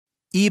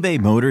eBay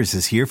Motors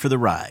is here for the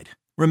ride.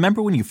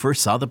 Remember when you first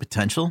saw the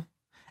potential?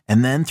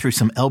 And then through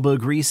some elbow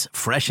grease,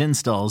 fresh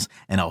installs,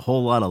 and a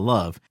whole lot of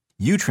love,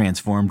 you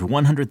transformed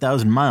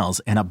 100,000 miles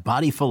and a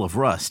body full of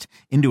rust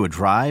into a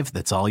drive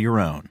that's all your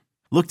own.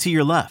 Look to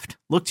your left.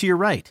 Look to your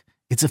right.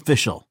 It's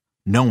official.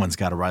 No one's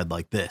got a ride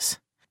like this.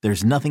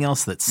 There's nothing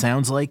else that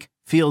sounds like,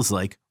 feels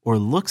like, or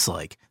looks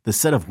like the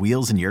set of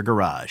wheels in your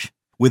garage.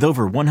 With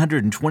over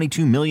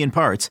 122 million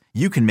parts,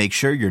 you can make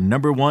sure your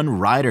number one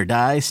ride or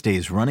die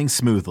stays running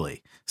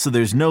smoothly. So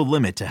there's no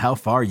limit to how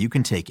far you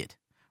can take it.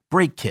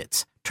 Brake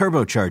kits,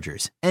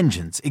 turbochargers,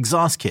 engines,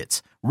 exhaust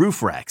kits,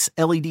 roof racks,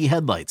 LED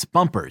headlights,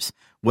 bumpers,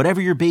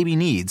 whatever your baby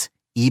needs,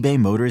 eBay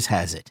Motors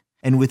has it.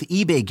 And with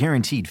eBay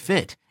Guaranteed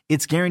Fit,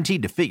 it's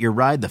guaranteed to fit your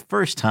ride the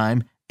first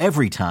time,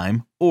 every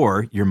time,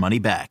 or your money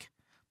back.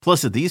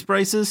 Plus at these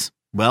prices,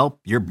 well,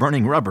 you're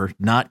burning rubber,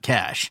 not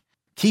cash.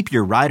 Keep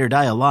your ride or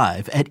die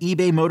alive at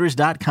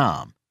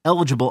ebaymotors.com.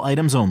 Eligible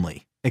items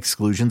only.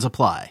 Exclusions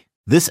apply.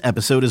 This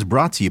episode is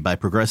brought to you by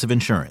Progressive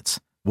Insurance.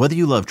 Whether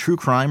you love true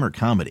crime or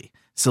comedy,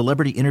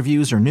 celebrity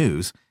interviews or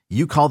news,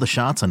 you call the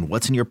shots on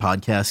what's in your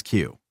podcast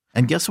queue.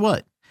 And guess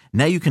what?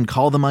 Now you can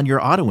call them on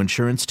your auto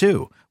insurance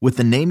too with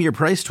the Name Your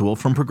Price tool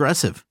from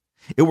Progressive.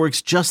 It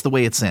works just the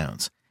way it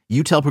sounds.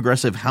 You tell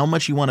Progressive how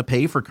much you want to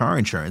pay for car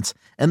insurance,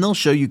 and they'll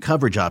show you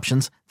coverage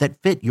options that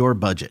fit your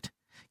budget.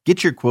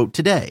 Get your quote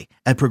today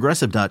at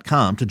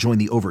Progressive.com to join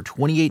the over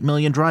 28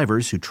 million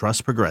drivers who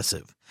trust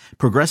Progressive.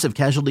 Progressive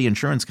Casualty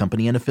Insurance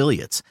Company and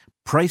Affiliates.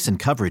 Price and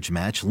coverage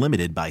match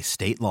limited by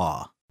state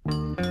law.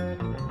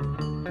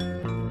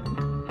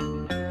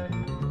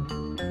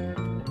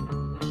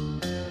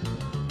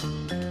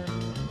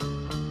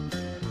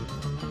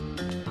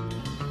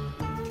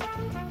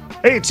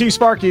 Hey, it's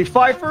Sparky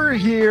Pfeiffer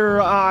here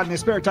on the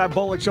Spare Time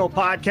Bowling Show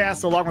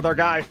podcast, along with our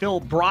guy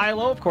Phil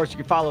Brylo. Of course, you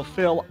can follow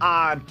Phil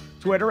on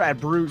Twitter at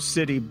Brew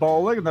City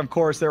Bowling. And then, of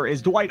course, there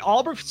is Dwight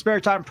Albrecht, Spare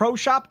Time Pro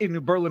Shop in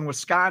New Berlin,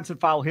 Wisconsin.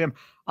 Follow him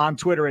on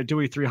Twitter at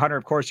Dewey300.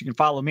 Of course, you can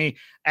follow me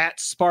at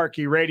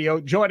Sparky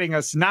Radio. Joining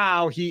us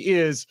now, he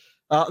is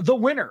the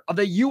winner of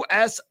the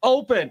U.S.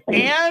 Open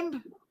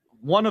and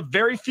one of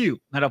very few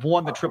that have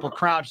won the Triple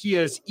Crown. He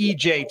is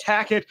EJ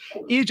Tackett.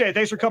 EJ,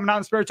 thanks for coming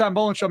on the Spare Time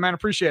Bowling Show, man.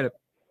 Appreciate it.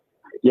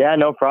 Yeah,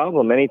 no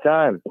problem.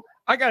 Anytime.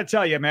 I got to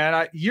tell you,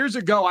 man, years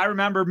ago, I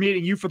remember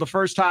meeting you for the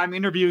first time,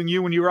 interviewing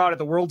you when you were out at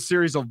the World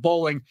Series of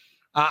Bowling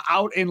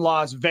out in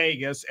Las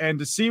Vegas, and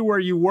to see where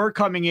you were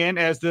coming in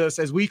as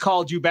we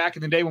called you back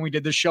in the day when we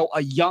did this show,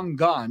 a young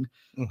gun,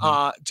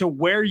 to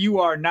where you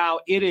are now.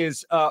 It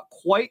is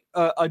quite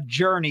a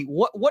journey.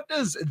 What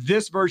does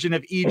this version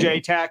of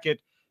EJ Tackett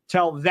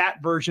tell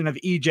that version of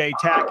EJ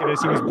Tackett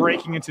as he was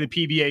breaking into the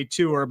PBA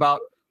Tour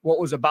about what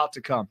was about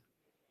to come?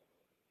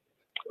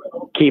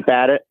 Keep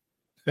at it.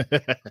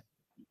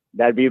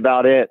 That'd be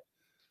about it.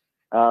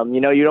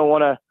 You don't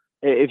want to,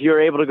 if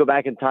you're able to go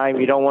back in time,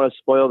 you don't want to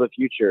spoil the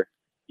future.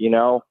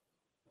 I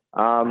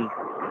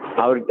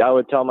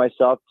would tell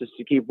myself just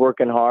to keep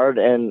working hard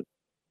and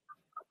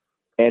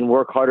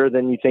work harder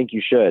than you think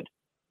you should.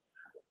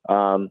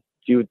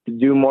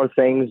 Do more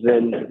things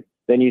than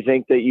you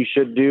think that you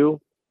should do,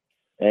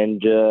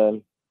 and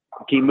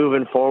keep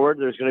moving forward.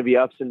 There's going to be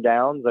ups and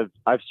downs.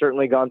 I've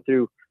certainly gone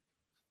through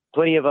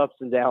plenty of ups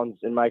and downs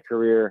in my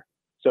career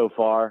so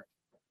far.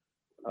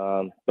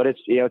 But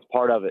it's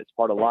part of it. It's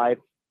part of life.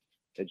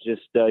 It's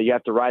just, you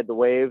have to ride the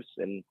waves,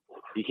 and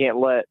you can't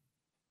let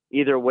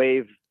either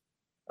wave,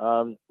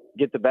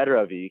 get the better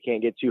of you. You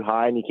can't get too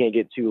high and you can't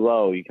get too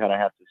low. You kind of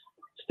have to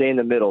stay in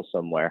the middle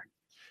somewhere.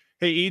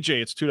 Hey, EJ,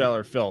 it's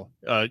 $2 Phil.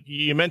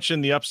 You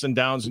mentioned the ups and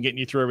downs and getting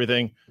you through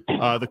everything.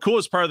 The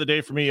coolest part of the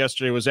day for me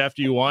yesterday was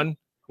after you won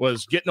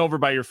was getting over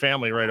by your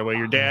family right away.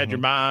 Your dad, your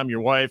mom, your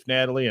wife,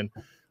 Natalie, and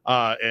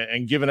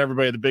giving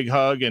everybody the big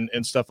hug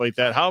and stuff like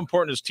that. How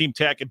important has Team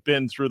Tackett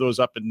been through those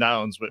up and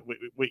downs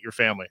with your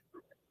family?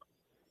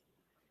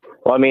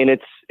 Well, I mean,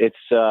 it's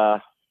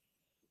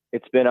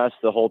been us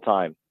the whole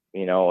time.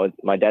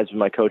 My dad's been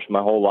my coach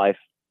my whole life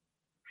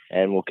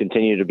and will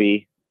continue to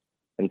be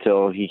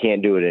until he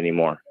can't do it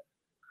anymore.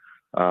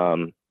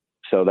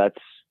 So that's,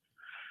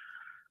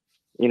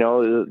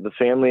 the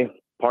family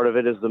part of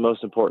it is the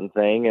most important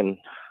thing. And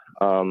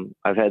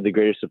I've had the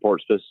greatest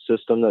support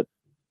system that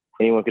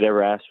anyone could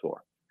ever ask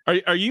for.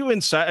 Are you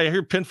inside? I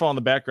hear Pinfall in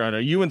the background.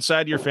 Are you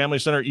inside your Family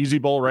Center Easy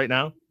Bowl right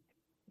now?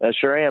 I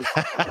sure am.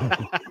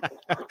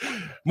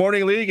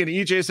 Morning League, and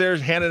EJ's there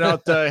handing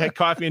out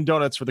coffee and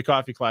donuts for the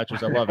coffee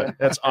clutchers. I love it.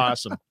 That's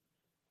awesome.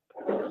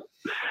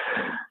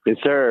 Yes,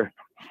 sir.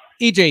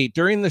 EJ,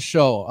 during the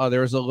show,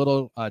 there was a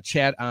little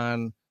chat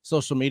on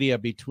social media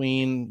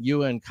between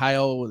you and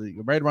Kyle,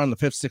 right around the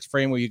 5th, 6th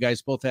frame, where you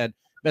guys both had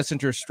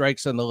messenger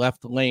strikes on the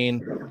left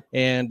lane,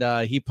 and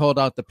he pulled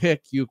out the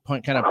pick. You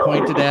kind of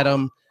pointed at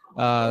him.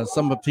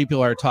 Some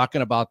people are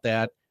talking about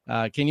that.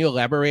 Can you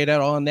elaborate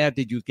at all on that?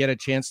 Did you get a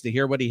chance to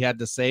hear what he had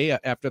to say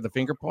after the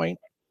finger point?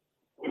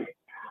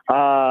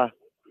 No,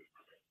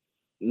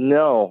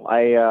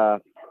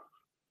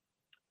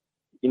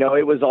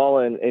 it was all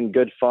in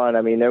good fun.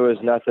 I mean, there was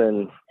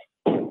nothing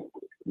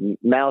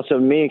So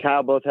me and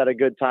Kyle both had a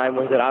good time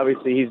with it.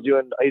 Obviously, he's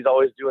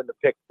always doing the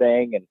pick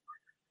thing, and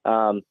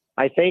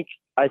I think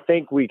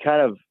we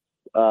kind of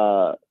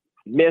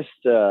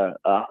missed a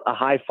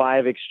high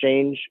five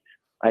exchange.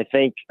 I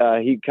think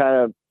he kind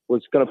of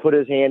was going to put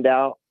his hand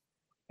out,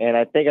 and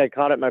I think I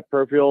caught it in my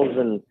peripherals,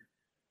 and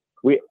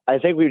I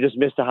think we just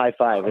missed a high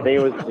five. I think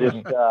it was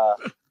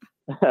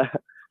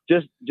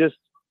just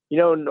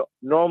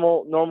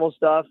normal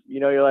stuff.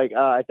 You're like,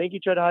 I think he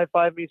tried to high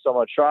five me, so I'm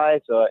gonna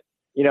try. So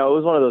it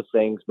was one of those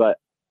things. But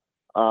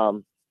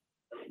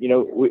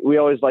we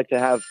always like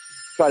to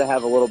try to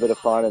have a little bit of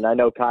fun, and I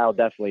know Kyle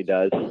definitely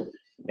does.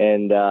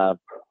 And I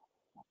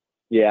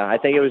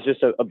think it was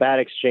just a bad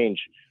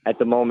exchange at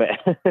the moment.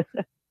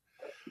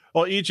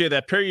 Well, EJ,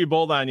 that pair you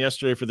bowled on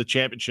yesterday for the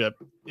championship,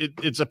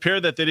 it's a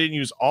pair that they didn't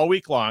use all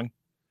week long.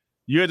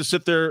 You had to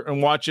sit there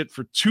and watch it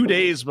for 2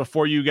 days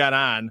before you got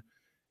on.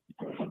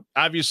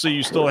 Obviously,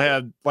 you still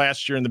had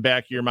last year in the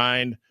back of your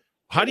mind.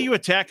 How do you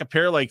attack a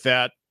pair like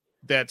that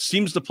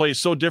seems to play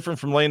so different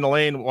from lane to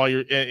lane while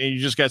you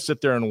just got to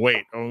sit there and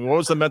wait? I mean, what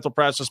was the mental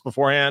process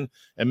beforehand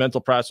and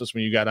mental process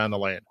when you got on the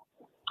lane?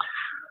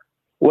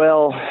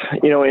 Well,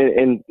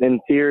 in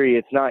theory,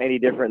 it's not any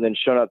different than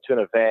showing up to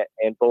an event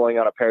and bowling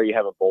on a pair you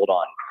haven't bowled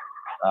on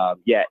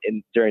yet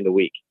during the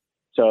week.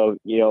 So,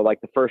 like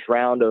the first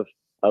round of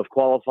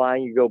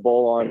qualifying, you go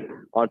bowl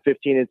on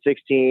 15 and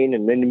 16,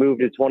 and then you move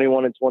to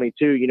 21 and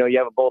 22. You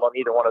haven't bowled on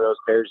either one of those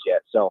pairs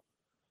yet. So,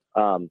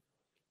 I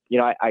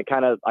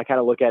kind of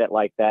look at it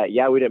like that.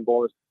 Yeah, we didn't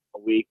bowl this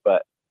week,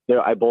 but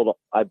I bowled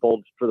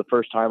for the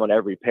first time on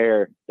every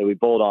pair that we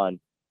bowled on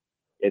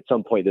at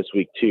some point this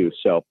week too.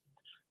 So.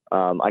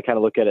 I kind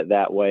of look at it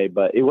that way,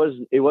 but it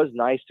was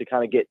nice to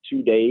kind of get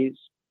 2 days,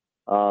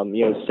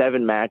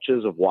 7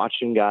 matches of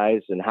watching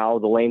guys and how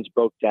the lanes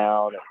broke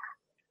down,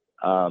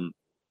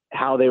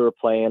 how they were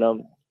playing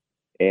them,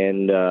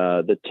 and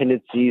the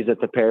tendencies that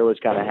the pair was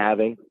kind of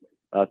having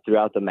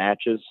throughout the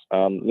matches.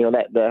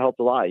 That helped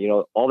a lot.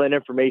 All that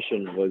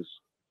information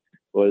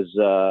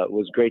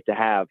was great to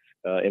have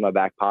in my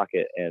back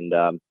pocket, and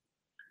I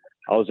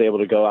was able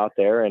to go out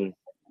there and.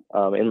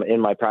 In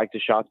my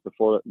practice shots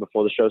before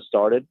the show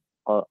started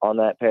on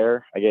that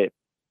pair, I get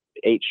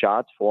 8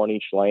 shots, 4 on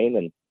each lane,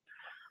 and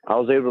I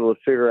was able to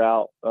figure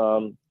out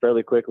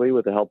fairly quickly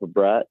with the help of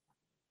Brett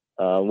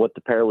what the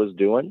pair was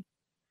doing,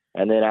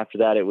 and then after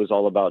that, it was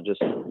all about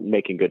just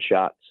making good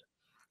shots.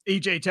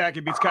 EJ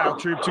Tackett beats Kyle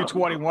Troup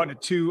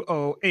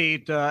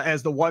 221-208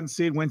 as the 1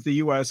 seed wins the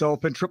U.S.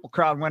 Open, Triple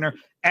Crown winner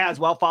as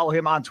well. Follow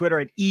him on Twitter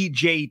at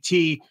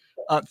EJT.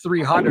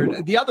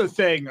 300. The other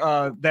thing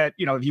that,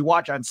 if you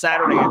watch on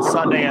Saturday and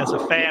Sunday as a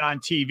fan on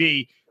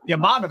TV, the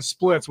amount of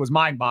splits was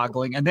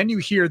mind-boggling. And then you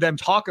hear them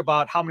talk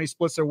about how many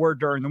splits there were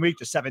during the week,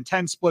 the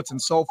 7-10 splits and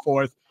so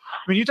forth.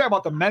 I mean, you talk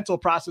about the mental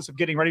process of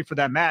getting ready for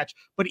that match,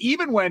 but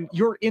even when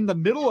you're in the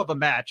middle of a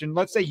match and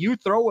let's say you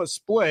throw a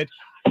split,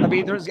 I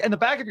mean, there's in the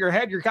back of your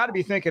head, you're got to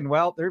be thinking,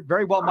 well, there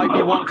very well might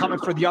be one coming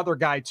for the other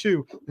guy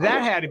too.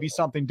 That had to be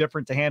something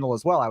different to handle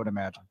as well, I would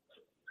imagine.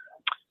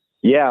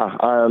 Yeah.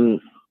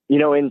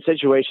 In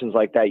situations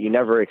like that, you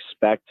never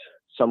expect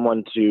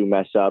someone to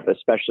mess up,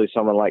 especially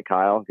someone like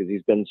Kyle, because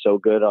he's been so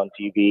good on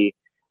TV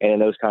and in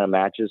those kind of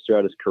matches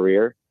throughout his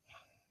career.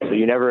 So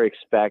you never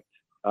expect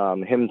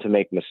him to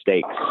make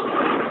mistakes.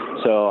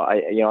 So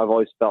I've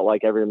always felt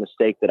like every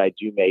mistake that I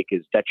do make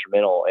is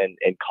detrimental and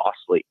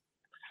costly.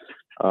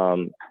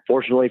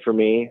 Fortunately for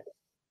me,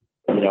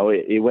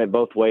 it went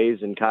both ways,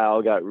 and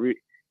Kyle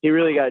he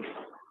really got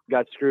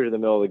screwed in the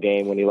middle of the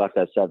game when he left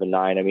that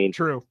 7-9. I mean,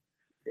 true.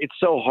 It's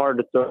so hard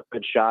to throw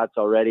good shots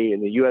already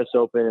in the U.S.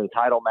 Open and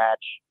title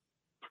match.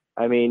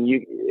 I mean,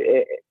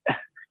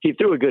 he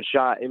threw a good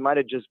shot. It might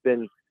have just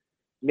been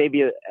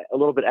maybe a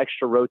little bit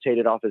extra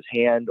rotated off his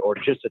hand or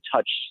just a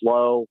touch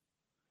slow.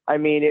 I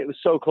mean, it was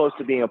so close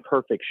to being a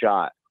perfect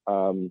shot.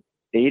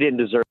 He didn't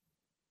deserve.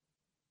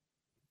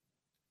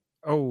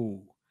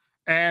 Oh,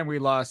 and we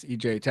lost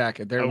EJ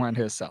Tackett. There went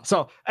his cell.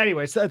 So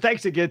anyways,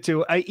 thanks again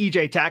to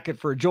EJ Tackett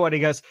for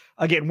joining us.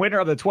 Again, winner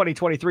of the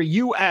 2023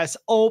 U.S.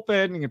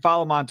 Open. You can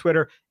follow him on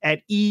Twitter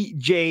at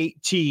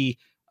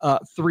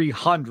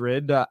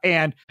EJT300.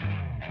 And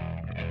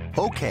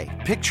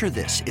okay, picture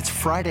this. It's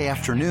Friday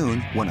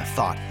afternoon when a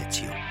thought hits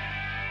you.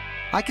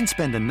 I can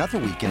spend another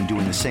weekend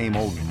doing the same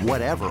old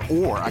whatever,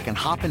 or I can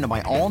hop into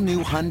my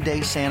all-new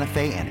Hyundai Santa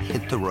Fe and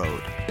hit the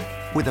road.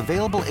 With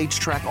available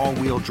H-Track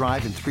all-wheel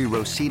drive and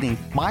 3-row seating,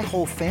 my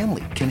whole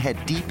family can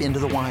head deep into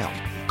the wild.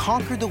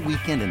 Conquer the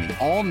weekend in the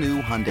all-new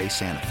Hyundai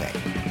Santa Fe.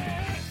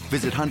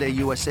 Visit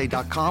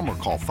HyundaiUSA.com or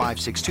call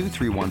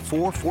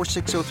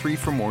 562-314-4603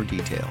 for more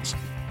details.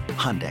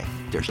 Hyundai,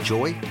 there's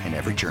joy in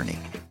every journey.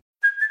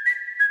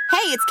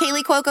 Hey, it's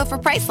Kaylee Cuoco for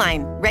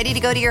Priceline. Ready to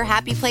go to your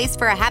happy place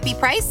for a happy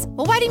price?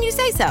 Well, why didn't you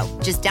say so?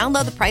 Just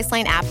download the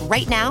Priceline app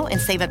right now and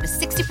save up to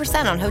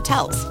 60% on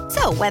hotels.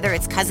 So whether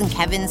it's Cousin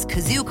Kevin's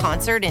Kazoo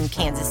Concert in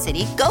Kansas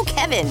City, go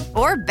Kevin,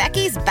 or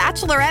Becky's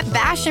Bachelorette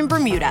Bash in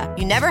Bermuda,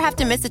 you never have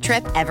to miss a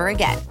trip ever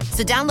again.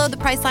 So download the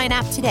Priceline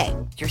app today.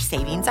 Your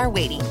savings are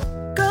waiting.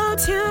 Go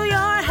to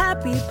your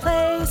happy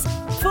place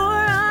for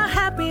a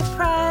happy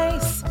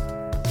price.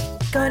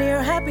 Go to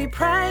your happy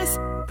price,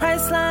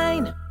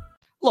 Priceline.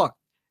 Look,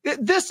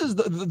 this is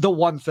the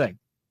one thing.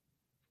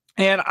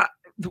 And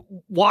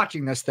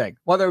watching this thing,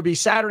 whether it be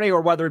Saturday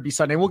or whether it be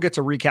Sunday, we'll get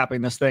to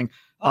recapping this thing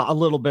a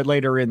little bit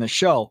later in the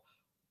show.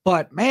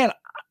 But man,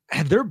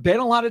 have there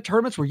been a lot of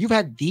tournaments where you've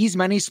had these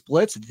many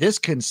splits this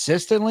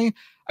consistently?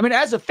 I mean,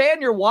 as a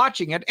fan, you're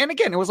watching it. And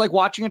again, it was like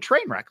watching a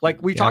train wreck.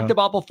 Like we talked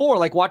about before,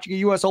 like watching a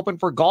U.S. Open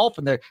for golf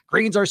and the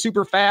greens are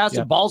super fast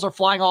and balls are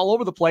flying all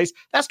over the place.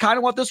 That's kind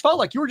of what this felt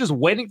like. You were just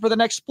waiting for the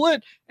next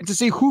split and to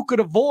see who could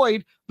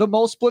avoid the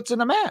most splits in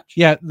a match.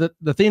 Yeah.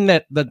 The thing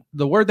that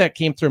the word that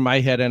came through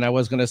my head, and I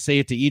was going to say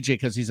it to EJ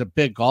because he's a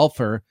big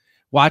golfer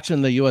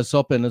watching the U.S.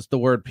 Open, is the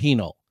word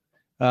penal.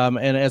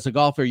 And as a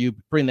golfer, you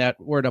bring that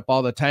word up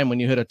all the time when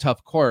you hit a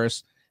tough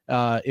course.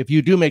 If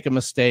you do make a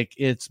mistake,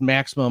 it's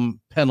maximum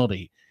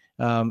penalty.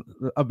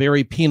 A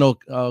very penal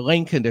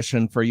lane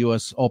condition for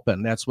U.S.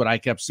 Open. That's what I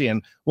kept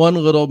seeing. One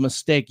little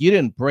mistake, you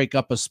didn't break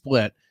up a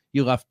split.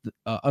 You left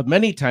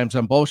many times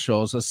on both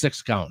shows a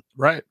 6 count.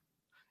 Right.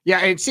 Yeah,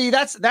 and see,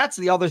 that's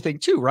the other thing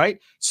too, right?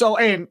 So,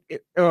 and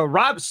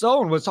Rob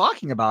Stone was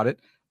talking about it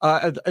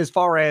as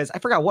far as, I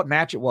forgot what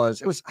match it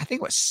was. I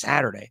think it was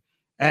Saturday.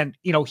 And,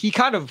 he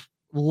kind of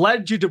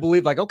led you to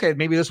believe like, okay,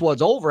 maybe this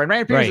one's over. And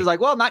Randy Pierce is like,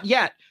 well, not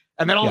yet.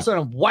 And then all of a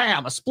sudden,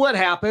 wham, a split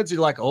happens.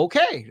 You're like,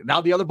 okay,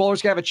 now the other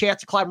bowlers can have a chance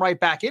to climb right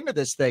back into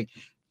this thing.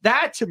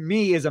 That to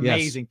me is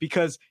amazing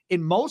because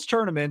in most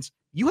tournaments,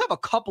 you have a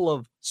couple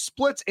of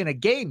splits in a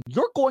game,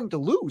 you're going to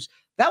lose.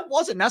 That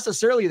wasn't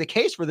necessarily the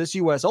case for this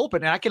U.S.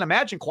 Open. And I can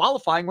imagine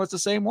qualifying was the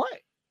same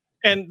way.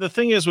 And the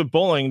thing is with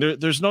bowling,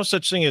 there's no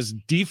such thing as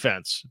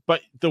defense,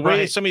 but the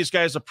way some of these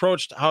guys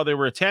approached how they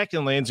were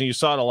attacking lanes, and you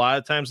saw it a lot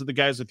of times with the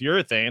guys with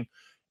urethane,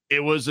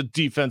 it was a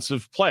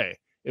defensive play.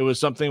 It was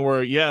something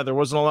where, there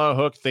wasn't a lot of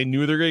hook. They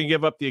knew they're going to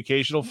give up the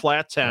occasional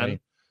flat 10,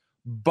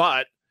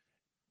 but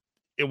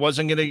it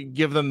wasn't going to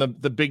give them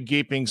the big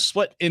gaping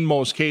split in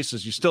most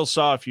cases. You still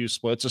saw a few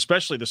splits,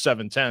 especially the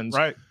 7-10s.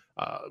 Right.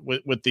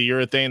 With the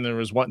urethane, there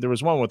was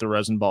one with the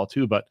resin ball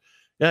too, but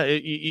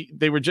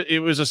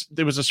it was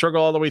a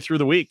struggle all the way through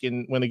the week.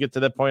 And when they get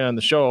to that point on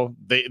the show,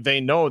 they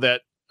know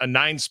that a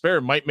 9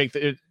 spare might make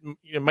it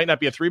might not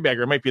be a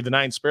 3-bagger. It might be the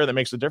 9 spare that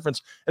makes the difference.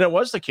 And it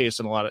was the case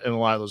in a lot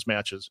of those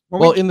matches.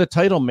 Well, in the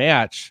title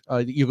match,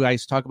 you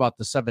guys talk about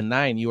the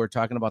 7-9. You were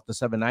talking about the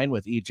 7-9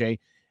 with EJ.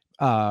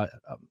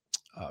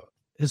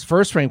 His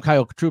first frame,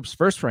 Kyle Troup's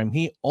first frame,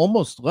 he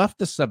almost left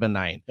the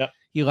 7-9. Yeah.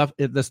 He left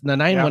the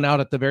 9 went out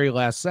at the very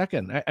last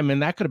second. I mean,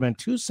 that could have been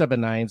 2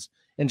 7-9s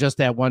in just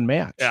that one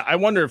match. Yeah, I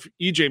wonder if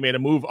EJ made a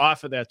move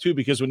off of that too,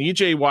 because when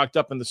EJ walked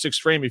up in the 6th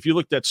frame, if you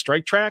looked at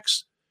strike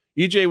tracks,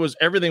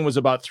 everything was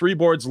about 3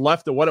 boards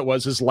left of what it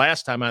was his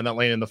last time on that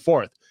lane in the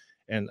 4th.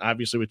 And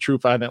obviously with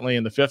Troup on that lane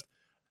in the 5th,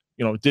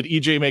 did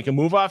EJ make a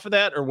move off of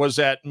that? Or was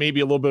that maybe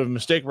a little bit of a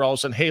mistake where all of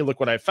a sudden, hey, look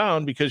what I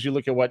found? Because you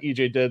look at what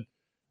EJ did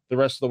the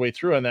rest of the way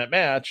through in that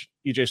match.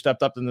 EJ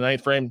stepped up in the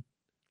 9th frame,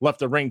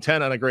 left a ring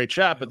 10 on a great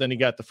shot, but then he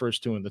got the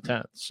first 2 in the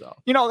 10th. So,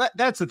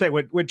 that's the thing.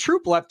 When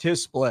Troup left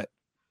his split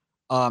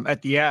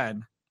at the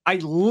end, I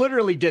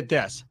literally did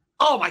this.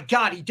 Oh my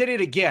God, he did it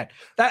again.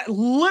 That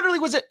literally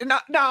was it.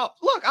 Now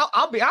look,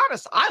 I'll be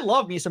honest. I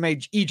love me some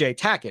EJ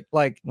Tackett.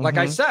 Like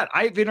I said,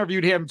 I've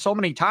interviewed him so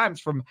many times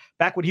from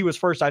back when he was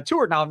first on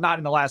tour. Now, not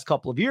in the last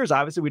couple of years.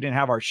 Obviously, we didn't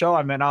have our show.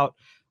 I've been out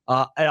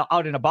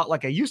and about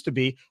like I used to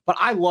be, but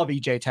I love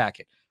EJ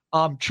Tackett.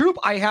 Troup,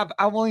 I've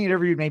only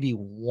interviewed maybe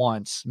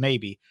once,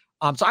 maybe.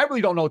 So I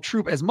really don't know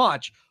Troup as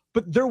much,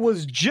 but there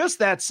was just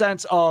that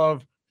sense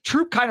of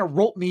Troup kind of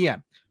roped me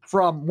in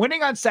from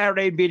winning on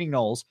Saturday and beating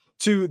Knowles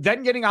to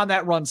then getting on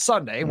that run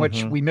Sunday, in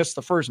which we missed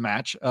the first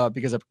match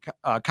because of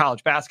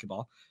college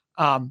basketball.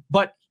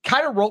 But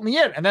kind of wrote me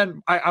in. And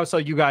then I was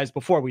telling you guys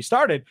before we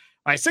started,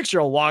 my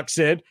 6-year-old walks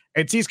in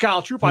and sees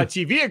Kyle Troup on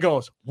TV and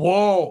goes,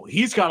 whoa,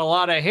 he's got a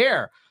lot of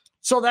hair.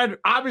 So then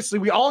obviously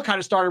we all kind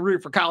of started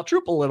rooting for Kyle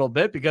Troup a little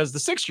bit because the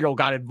 6-year-old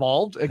got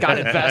involved and got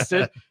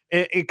invested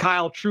in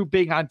Kyle Troup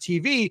being on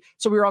TV.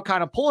 So we were all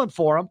kind of pulling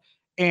for him.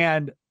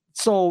 And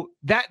so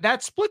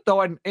that split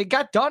though, and it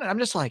got done. And I'm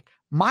just like,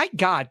 my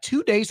God,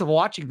 2 days of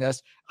watching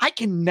this, I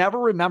can never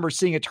remember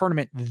seeing a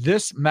tournament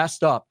this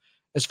messed up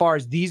as far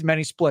as these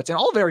many splits and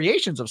all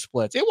variations of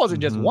splits. It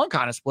wasn't just one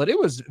kind of split. It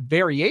was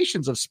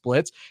variations of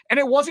splits. And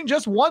it wasn't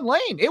just one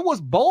lane. It was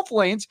both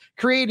lanes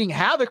creating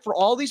havoc for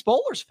all these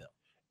bowlers, Phil.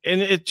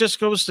 And it just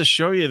goes to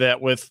show you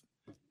that with,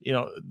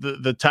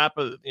 the top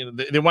of,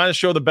 they want to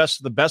show the best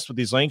of the best with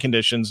these lane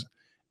conditions.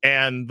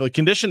 And the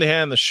condition they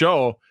had on the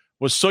show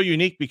was so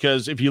unique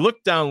because if you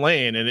look down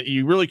lane and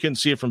you really couldn't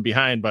see it from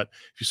behind, but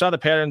if you saw the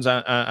patterns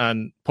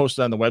on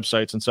posted on the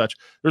websites and such,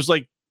 there's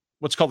like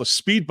what's called a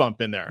speed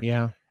bump in there.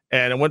 Yeah.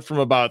 And it went from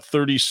about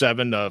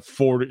 37 to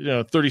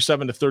 40,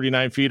 37 to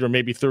 39 feet, or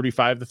maybe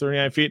 35 to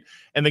 39 feet.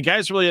 And the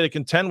guys really had to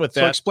contend with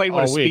that. So explain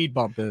what a speed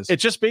bump is.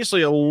 It's just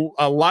basically a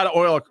lot of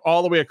oil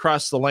all the way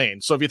across the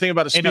lane. So if you think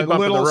about a speed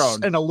bump in the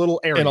road, in a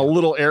little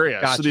area.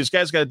 Gotcha. So these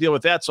guys got to deal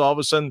with that. So all of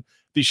a sudden,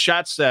 these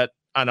shots that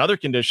on other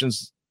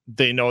conditions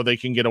they know they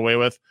can get away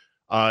with,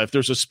 If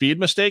there's a speed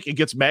mistake, it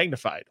gets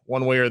magnified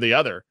one way or the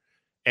other.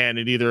 And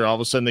it either all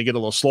of a sudden they get a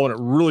little slow and it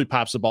really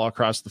pops the ball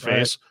across the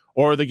face,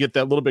 or they get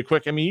that little bit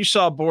quick. I mean, you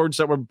saw boards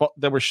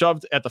that were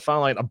shoved at the foul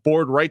line, a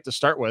board right to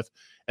start with,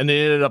 and they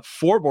ended up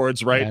 4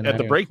 boards right at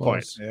the break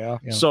point. Yeah.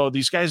 So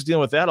these guys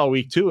dealing with that all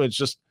week too. It's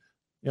just,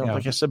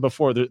 like I said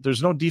before,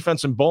 there's no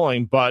defense in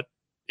bowling, but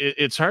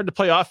it's hard to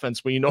play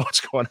offense when you know what's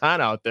going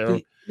on out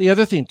there. The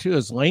other thing too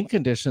is lane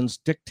conditions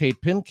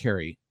dictate pin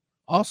carry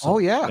also. Oh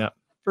yeah,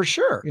 for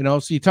sure.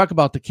 So you talk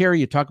about the carry,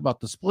 you talk about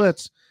the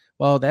splits.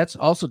 Well, that's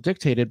also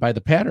dictated by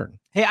the pattern.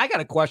 Hey, I got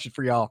a question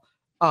for y'all.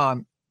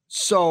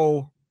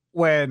 So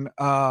when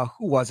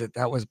who was it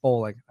that was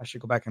bowling? I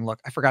should go back and look.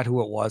 I forgot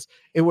who it was.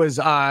 It was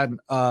on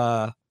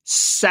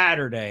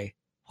Saturday.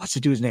 What's the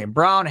dude's name?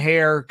 Brown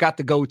hair, got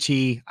the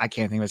goatee. I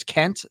can't think of it.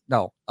 Kent?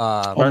 No.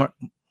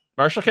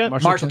 Marshall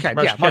Kent? Marshall Kent.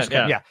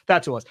 Yeah,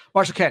 that's who it was.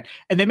 Marshall Kent.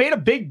 And they made a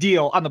big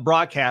deal on the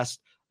broadcast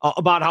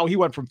about how he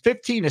went from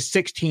 15 to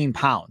 16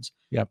 pounds.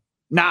 Yep.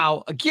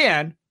 Now,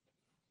 again,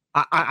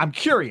 I'm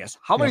curious,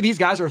 how many of these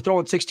guys are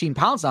throwing 16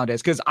 pounds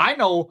nowadays? Because I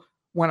know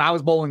when I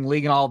was bowling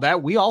league and all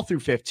that, we all threw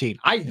 15.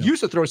 I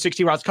used to throw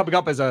 16 rounds coming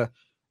up as a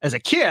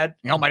kid.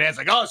 My dad's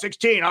like,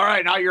 16. All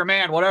right, now you're a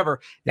man, whatever.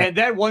 Yeah. And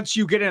then once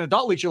you get in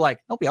adult league, you're like,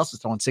 nobody else is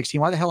throwing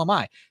 16. Why the hell am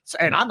I?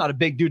 And I'm not a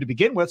big dude to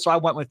begin with, so I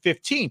went with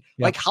 15.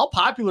 Yeah. Like, how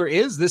popular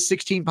is this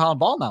 16-pound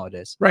ball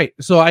nowadays? Right.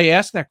 So I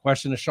asked that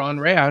question to Sean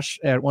Rash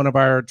at one of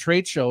our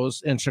trade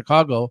shows in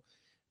Chicago.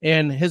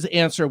 And his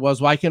answer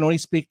was, well, I can only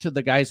speak to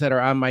the guys that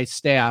are on my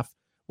staff,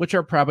 which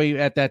are probably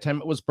at that time,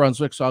 it was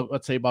Brunswick. So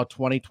let's say about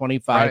 20,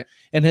 25. Right.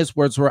 And his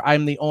words were,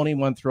 I'm the only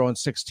one throwing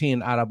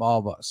 16 out of all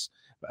of us.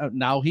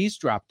 Now he's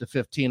dropped to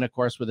 15, of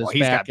course, with his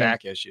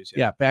back issues.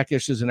 Yeah, back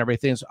issues and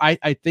everything. So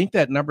I think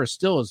that number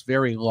still is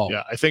very low.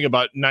 Yeah, I think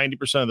about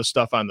 90% of the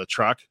stuff on the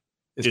truck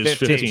is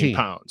 15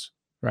 pounds.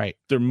 Right.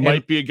 There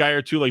might be a guy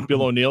or two like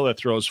Bill O'Neill that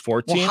throws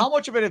 14. Well, how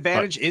much of an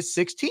advantage is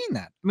 16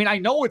 then? I mean, I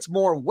know it's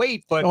more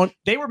weight, but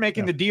they were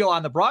making the deal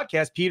on the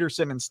broadcast,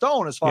 Peterson and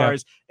Stone, as far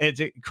as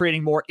it's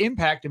creating more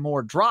impact and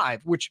more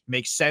drive, which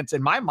makes sense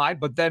in my mind.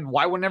 But then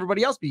why wouldn't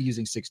everybody else be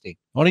using 16?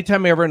 Only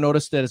time I ever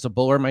noticed that as a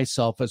bowler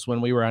myself is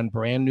when we were on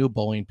brand new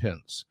bowling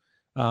pins.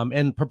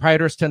 And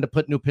proprietors tend to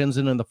put new pins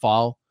in the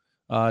fall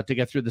to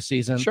get through the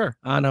season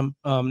on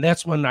them.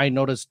 That's when I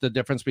noticed the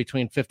difference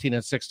between 15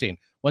 and 16.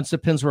 Once the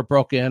pins were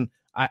broken,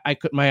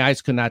 my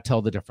eyes could not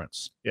tell the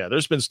difference. Yeah,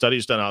 there's been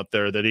studies done out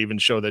there that even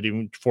show that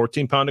even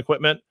 14-pound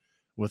equipment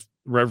with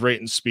rev rate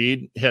and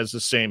speed has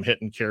the same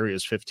hit and carry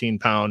as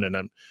 15-pound. And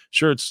I'm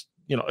sure it's,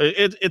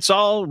 it's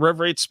all rev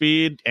rate,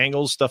 speed,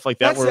 angles, stuff like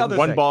that, where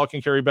one ball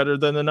can carry better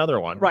than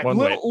another one. Right.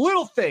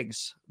 Little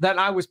things that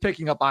I was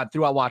picking up on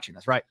throughout watching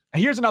this, right?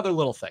 And here's another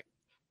little thing.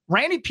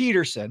 Randy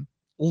Peterson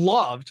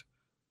loved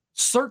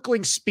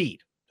circling speed.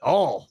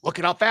 Oh, look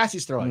at how fast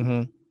he's throwing.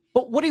 Mm-hmm.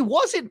 But what he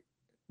wasn't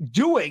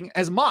doing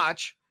as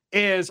much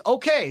is,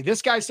 okay,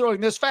 this guy's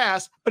throwing this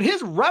fast, but his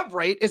rev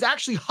rate is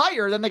actually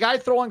higher than the guy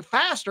throwing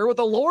faster with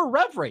a lower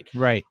rev rate.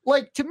 Right.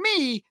 Like, to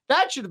me,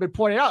 that should have been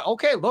pointed out.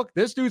 Okay, look,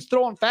 this dude's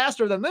throwing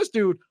faster than this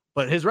dude,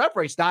 but his rev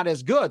rate's not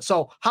as good.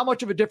 So how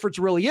much of a difference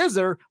really is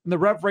there when the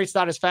rev rate's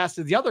not as fast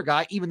as the other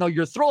guy, even though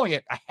you're throwing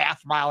it a half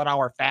mile an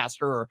hour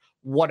faster or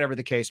whatever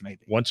the case may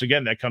be? Once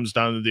again, that comes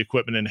down to the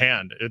equipment in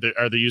hand.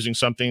 Are they using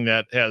something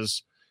that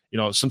has,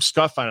 some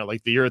scuff on it,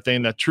 like the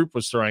urethane that Troop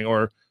was throwing,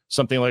 or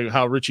something like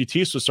how Richie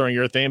Teese was throwing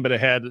urethane, but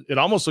it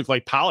almost looked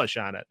like polish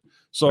on it.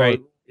 So,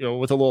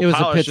 with a little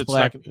polish, it's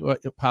black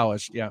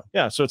polished. Yeah.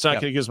 Yeah. So it's not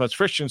going to get as much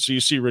friction. So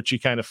you see Richie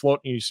kind of float,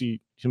 and you see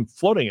him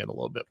floating it a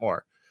little bit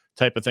more,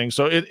 type of thing.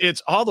 So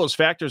it's all those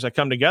factors that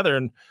come together,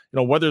 and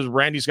whether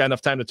Randy's got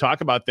enough time to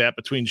talk about that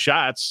between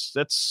shots,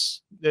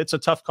 it's a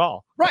tough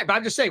call. Right, but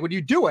I'm just saying, when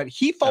you do it,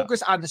 he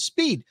focused on the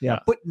speed,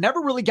 but never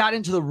really got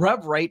into the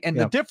rev rate and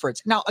the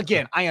difference. Now,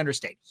 again, I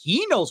understand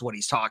he knows what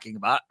he's talking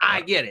about.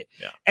 I get it,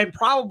 and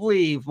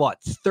probably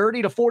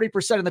 30 to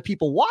 40% of the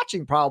people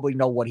watching probably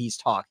know what he's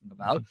talking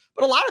about,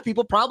 but a lot of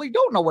people probably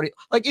don't know what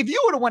like. If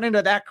you would have went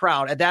into that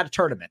crowd at that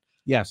tournament.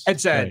 Yes. And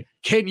said,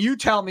 can you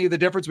tell me the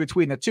difference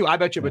between the two? I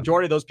bet you a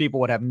majority of those people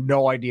would have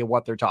no idea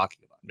what they're talking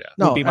about. Yeah.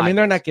 No, I mean,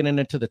 they're not getting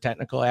into the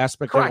technical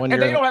aspect. Correct. And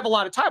they don't have a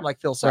lot of time,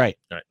 like Phil said. Right.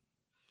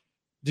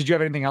 Did you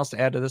have anything else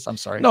to add to this? I'm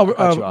sorry.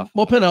 No,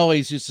 Mo Pin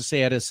always used to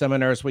say at his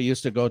seminars we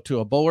used to go to,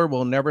 a bowler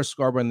will never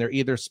score when they're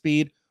either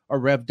speed or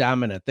rev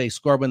dominant. They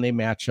score when they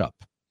match up.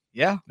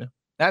 Yeah.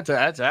 That's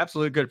an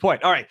absolutely good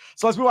point. All right,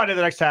 so let's move on to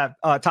the next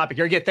topic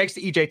here. Again, thanks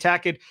to EJ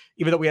Tackett.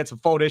 Even though we had some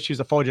phone issues,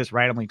 the phone just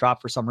randomly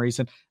dropped for some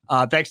reason.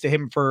 Thanks to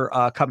him for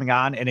coming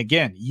on. And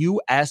again,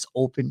 U.S.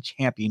 Open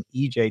champion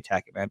EJ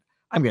Tackett, man.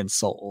 I'm getting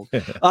so old.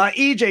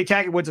 EJ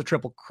Tackett wins a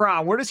Triple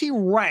Crown. Where does he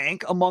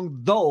rank among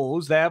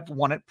those that have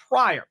won it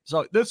prior?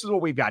 So this is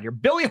what we've got here.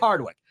 Billy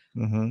Hardwick.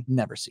 Mm-hmm.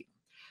 Never seen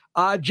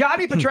him.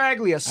 Johnny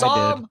Petraglia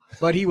saw him,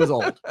 but he was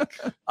old.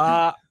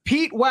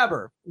 Pete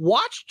Weber,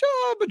 watched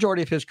a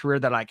majority of his career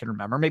that I can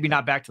remember. Maybe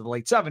not back to the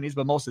late 70s,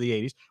 but most of the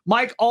 80s.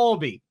 Mike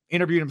Albee,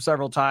 interviewed him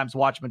several times,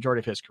 watched a majority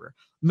of his career.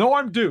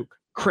 Norm Duke,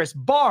 Chris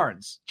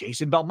Barnes,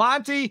 Jason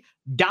Belmonte,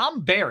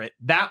 Dom Barrett.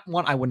 That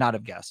one I would not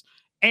have guessed.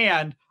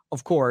 And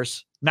of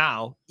course,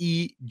 now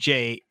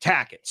EJ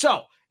Tackett.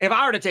 So if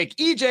I were to take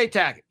EJ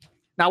Tackett,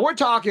 now we're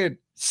talking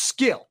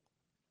skill,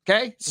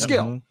 okay?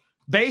 Skill.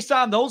 Based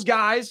on those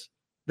guys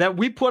that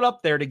we put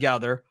up there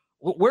together,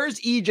 where's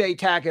EJ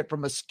Tackett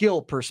from a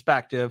skill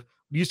perspective?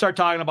 You start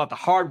talking about the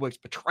Hardwicks,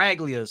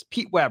 Petraglias,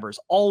 Pete Webers,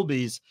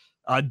 Albies,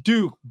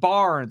 Duke,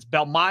 Barnes,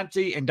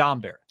 Belmonte, and Dom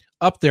Barrett.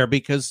 Up there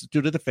because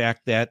due to the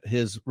fact that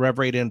his rev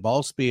rate and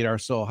ball speed are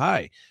so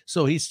high.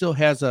 So he still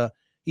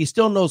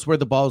knows where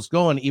the ball's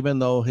going, even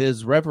though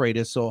his rev rate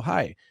is so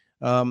high.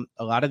 A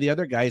lot of the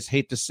other guys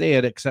hate to say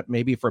it, except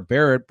maybe for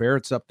Barrett.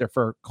 Barrett's up there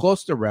for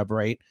close to rev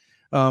rate.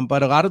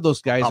 But a lot of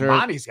those guys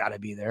Monty's got to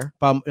be there.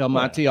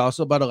 Monty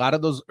also, but a lot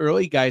of those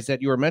early guys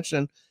that you were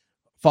mentioning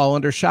fall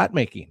under shot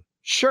making.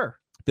 Sure.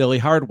 Billy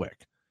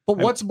Hardwick. But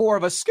what's more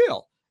of a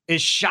skill?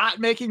 Is shot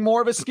making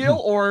more of a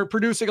skill or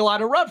producing a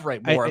lot of rev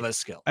rate more of a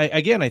skill?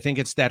 I think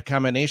it's that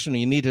combination.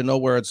 You need to know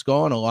where it's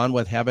going along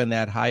with having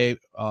that high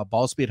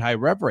ball speed, high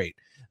rev rate.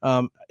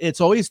 It's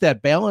always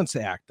that balance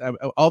act.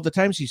 All the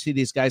times you see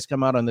these guys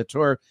come out on the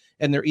tour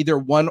and they're either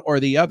one or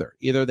the other.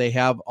 Either they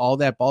have all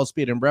that ball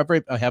speed and rev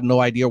rate, I have no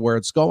idea where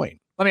it's going.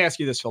 Let me ask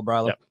you this, Phil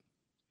Bryler. Yep.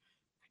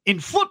 In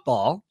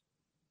football,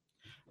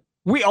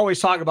 we always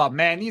talk about,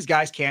 man, these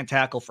guys can't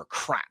tackle for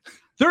crap.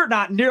 They're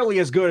not nearly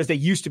as good as they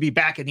used to be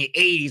back in the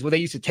 80s where they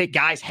used to take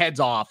guys' heads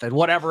off and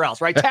whatever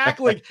else, right?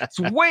 Tackling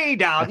is way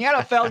down. The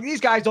NFL, these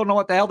guys don't know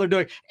what the hell they're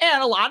doing.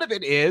 And a lot of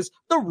it is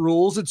the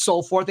rules and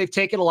so forth. They've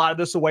taken a lot of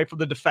this away from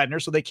the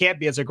defenders, so they can't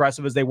be as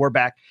aggressive as they were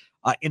back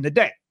in the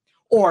day.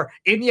 Or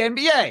in the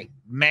NBA,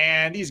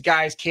 man, these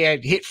guys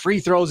can't hit free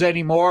throws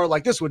anymore.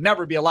 Like this would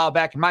never be allowed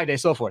back in my day,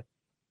 so forth.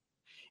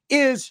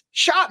 Is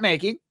shot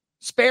making,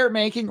 spare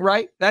making,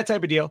 right? That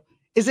type of deal.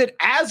 Is it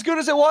as good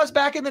as it was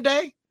back in the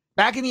day?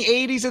 Back in the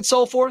 80s and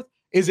so forth?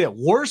 Is it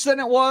worse than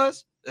it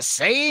was? The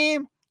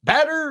same?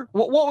 Better?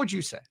 What would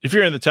you say? If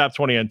you're in the top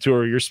 20 on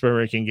tour, your spare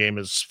making game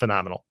is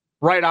phenomenal.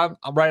 Right on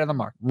the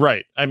mark.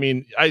 Right. I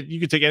mean, you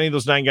could take any of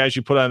those 9 guys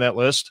you put on that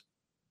list,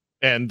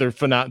 and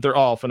they're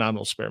all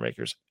phenomenal spare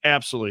makers.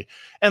 Absolutely.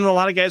 And a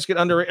lot of guys get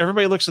under.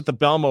 Everybody looks at the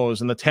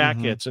Belmos and the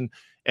Tacketts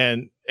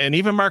and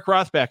even Mark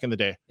Roth back in the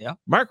day. Yeah.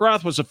 Mark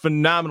Roth was a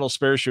phenomenal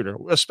spare shooter,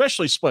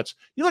 especially splits.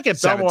 You look at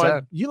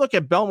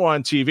Belmo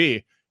on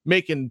TV,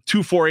 making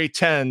 2 4 8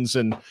 10s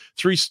and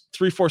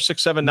 3 4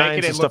 6 7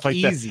 9s and stuff like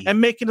that,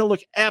 and making it look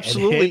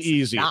absolutely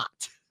easy.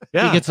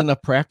 Yeah, he gets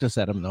enough practice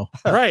at him though.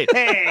 Right.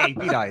 Hey,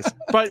 be nice.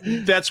 But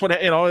that's what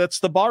that's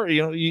the ball.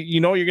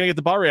 You know you're gonna get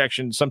the ball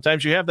reaction.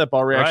 Sometimes you have that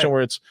ball reaction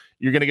where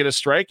you're gonna get a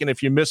strike, and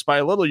if you miss by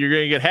a little, you're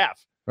gonna get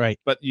half. Right.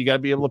 But you got to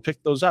be able to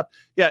pick those up.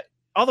 Yeah.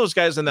 All those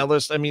guys on that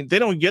list, I mean, they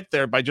don't get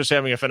there by just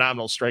having a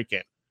phenomenal strike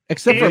game.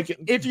 Except for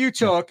if you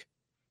took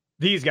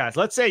these guys,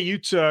 let's say you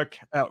took,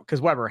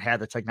 because Weber had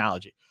the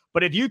technology,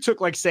 but if you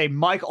took, like, say,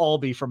 Mike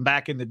Albee from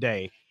back in the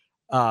day,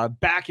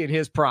 back in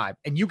his prime,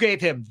 and you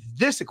gave him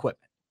this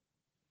equipment.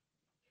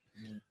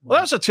 Well,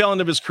 that was the tail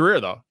end of his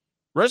career, though.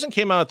 Resin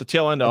came out at the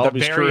tail end of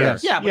Albee's career.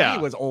 Yeah, but he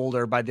was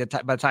older by the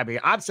time.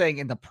 I'm saying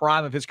in the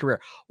prime of his career.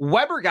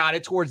 Weber got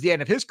it towards the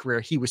end of his career.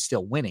 He was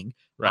still winning,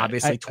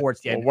 obviously,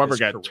 towards the end. Weber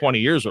got career. 20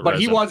 years with but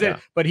Resin. He wasn't.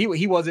 Yeah. But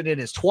he wasn't in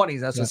his 20s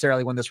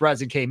necessarily when this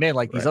Resin came in,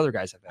 like these other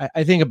guys have.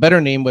 I think a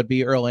better name would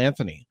be Earl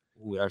Anthony.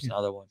 Ooh, there's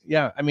another one.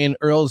 Yeah, I mean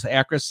Earl's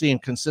accuracy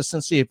and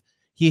consistency. If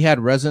he had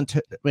Resin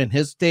in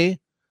his day,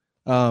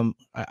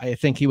 I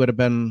think he would have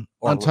been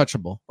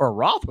untouchable. Or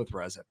Roth with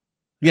Resin.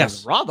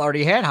 Yes, Roth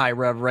already had high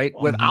rev rate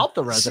without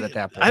the Resin at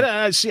that point.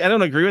 I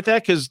don't agree with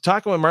that, because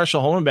talking with Marshall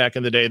Holman back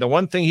in the day, the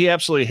one thing he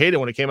absolutely hated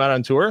when it came out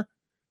on tour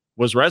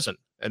was Resin,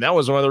 and that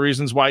was one of the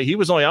reasons why he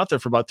was only out there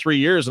for about 3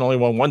 years and only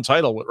won 1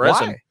 title with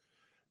Resin. Why?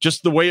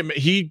 Just the way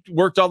he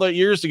worked all that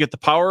years to get the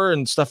power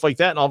and stuff like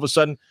that, and all of a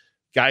sudden,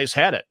 guys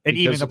had it, and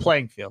even the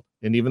playing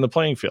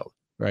field.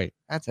 Right.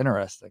 That's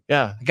interesting.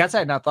 Yeah. I guess I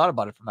had not thought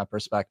about it from that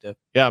perspective.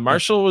 Yeah.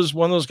 Marshall was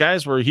one of those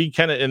guys where he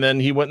and then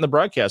he went in the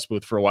broadcast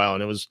booth for a while,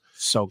 and it was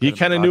so good. He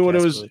kind of knew when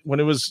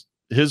it was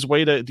his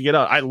way to get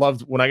out. I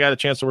loved when I got a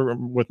chance to work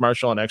with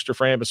Marshall on Extra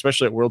Frame,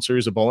 especially at World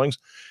Series of Bowlings.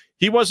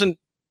 He wasn't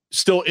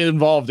still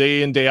involved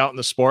day in, day out in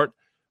the sport,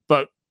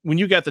 but when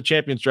you got the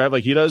Champions Drive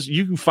like he does,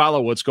 you can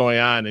follow what's going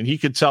on, and he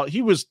could tell.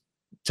 He was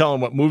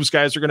telling what moves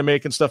guys are going to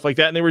make and stuff like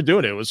that, and they were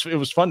doing it. It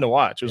was fun to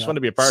watch. It was fun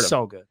to be a part of.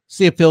 So good.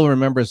 See if Phil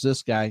remembers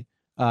this guy.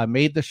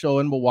 Made the show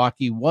in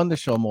Milwaukee, won the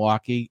show in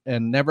Milwaukee,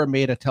 and never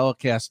made a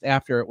telecast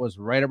after. It was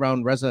right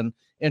around Resin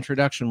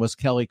introduction was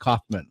Kelly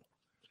Kaufman.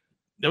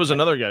 There was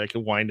another guy that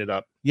could wind it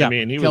up. Yeah, I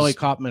mean, Kelly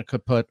Kaufman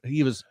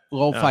he was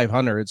low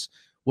 500s,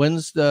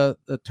 wins the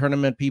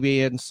tournament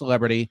PBA and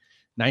Celebrity,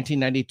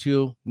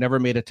 1992, never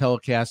made a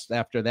telecast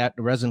after that.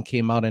 Resin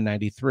came out in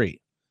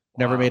 93,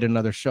 never made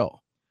another show.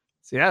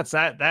 See, that's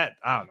that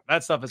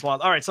stuff is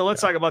wild. All right, so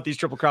let's talk about these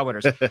Triple Crown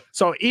winners.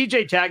 So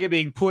EJ Tackett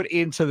being put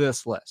into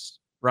this list,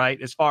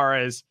 right? As far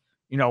as,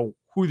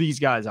 who these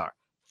guys are.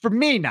 For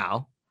me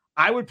now,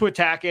 I would put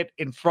Tackett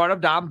in front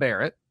of Dom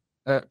Barrett.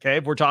 Okay,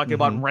 if we're talking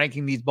about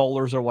ranking these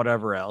bowlers or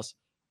whatever else.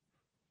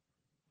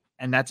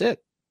 And that's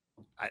it.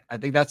 I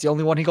think that's the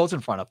only one he goes in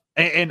front of.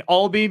 And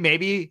Albee,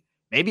 maybe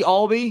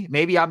Albee,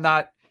 maybe I'm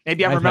not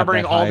Maybe I'm I'd have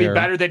remembering that Albee higher.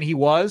 better than he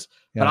was,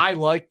 but Yeah. I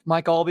liked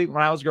Mike Albee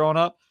when I was growing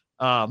up.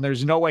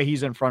 There's no way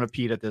he's in front of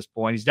Pete at this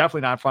point. He's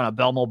definitely not in front of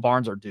Belmo,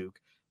 Barnes, or Duke.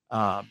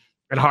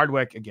 And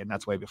Hardwick, again,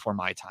 that's way before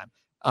my time.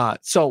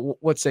 So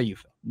what say you,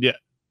 Phil? Yeah,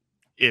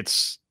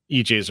 it's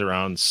EJ's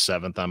around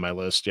 7th on my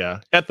list. Yeah,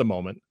 at the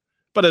moment.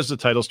 But as the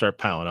titles start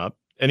piling up,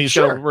 and he's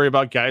got Sure. to worry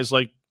about guys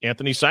like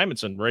Anthony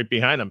Simonson right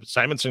behind him.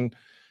 Simonson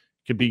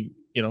could be,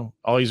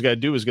 all he's got to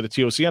do is get a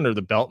TOC under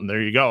the belt, and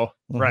there you go.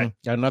 Right.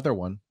 Got another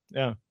one.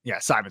 Yeah,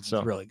 Simonson's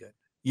So- really good.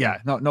 Yeah,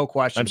 no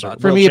question I'm about sorry.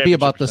 it. For World me, it'd be championship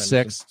about the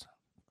percentages. 6th.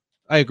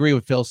 I agree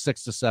with Phil,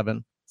 6 to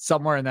 7.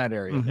 Somewhere in that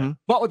area. Mhm.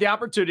 But with the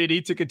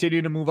opportunity to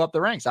continue to move up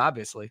the ranks,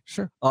 obviously.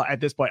 Sure.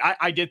 At this point,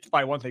 I did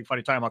find one thing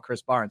funny talking about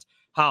Chris Barnes,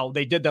 how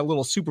they did that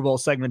little Super Bowl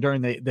segment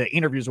during the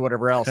interviews or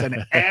whatever else,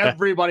 and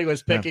everybody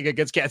was picking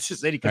against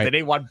Kansas City because they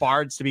didn't want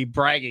Barnes to be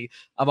bragging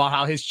about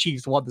how his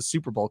Chiefs won the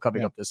Super Bowl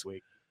coming up this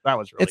week. That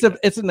was really good.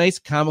 It's a nice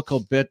comical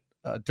bit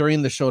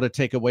during the show to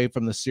take away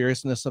from the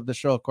seriousness of the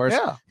show, of course,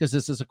 Yeah. because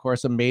this is, of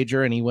course, a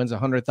major and he wins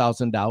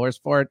 $100,000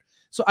 for it.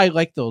 So I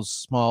like those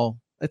small.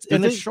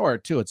 It's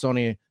short too. It's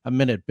only a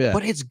minute bit.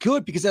 But it's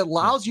good because it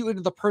allows you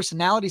into the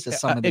personalities of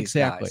some of these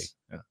exactly. guys.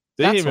 They didn't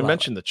That's even what I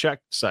mention the check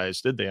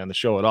size, did they, on the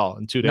show at all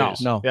in 2 No. days?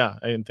 No. Yeah,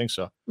 I didn't think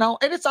so. No,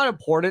 and it's not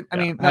important. I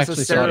Yeah. mean, I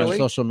actually saw it on necessarily.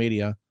 social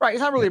media. Right.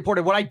 It's not really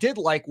important. What I did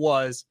like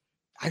was,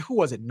 who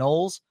was it?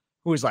 Knowles,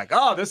 who was like,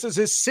 oh, this is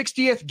his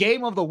 60th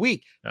game of the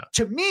week. Yeah.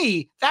 To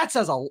me, that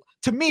says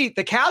to me,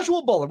 the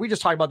casual bowler, we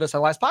just talked about this on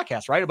the last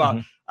podcast, right?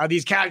 About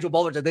these casual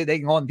bowlers that they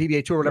can go on the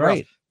PBA tour or whatever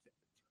else.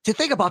 To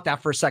think about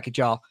that for a second,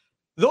 y'all.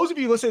 Those of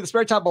you listening to the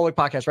Spare Time Bowling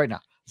podcast right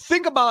now,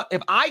 think about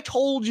if I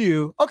told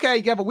you, okay,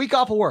 you have a week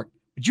off of work,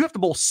 but you have to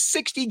bowl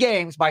 60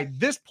 games by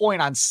this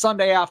point on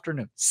Sunday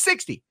afternoon.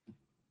 60.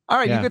 All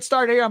right, you could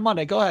start here on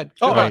Monday. Go ahead.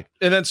 Oh, right.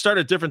 And then start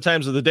at different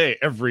times of the day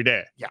every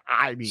day. Yeah,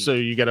 I mean, So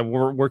you got to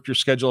work your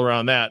schedule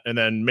around that, and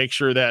then make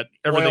sure that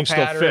everything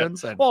still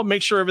fits. Well,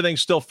 make sure everything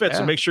still fits,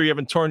 and make sure you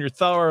haven't torn your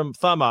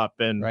thumb up.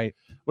 And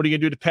what are you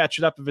gonna do to patch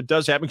it up if it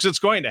does happen? Because it's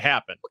going to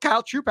happen. Well,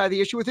 Kyle Troop had the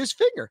issue with his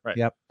finger. Right.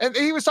 Yep. And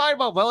he was talking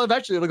about, well,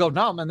 eventually it'll go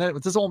numb, and then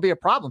this won't be a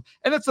problem.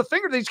 And it's the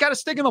finger that he's got to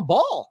stick in the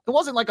ball. It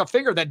wasn't like a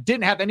finger that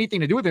didn't have anything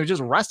to do with it. It was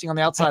just resting on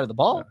the outside of the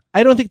ball.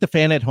 I don't think the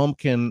fan at home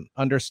can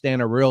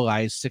understand or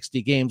realize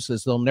 60 games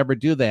because they'll never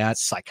do that.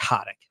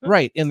 Psychotic.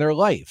 Right. In their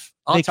life.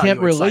 I'll They tell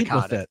can't you it's relate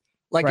psychotic. with it.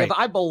 Like Right. if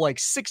I bowl like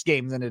 6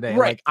 games in a day,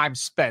 Right. like I'm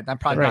spent. I'm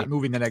probably not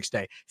moving the next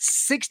day.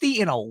 60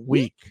 in a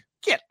week.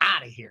 Get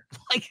out of here.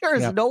 Like there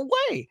is Yeah. no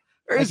way.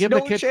 There I is give no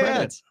the kid chance.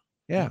 credit.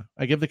 Yeah,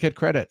 I give the kid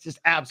credit. It's just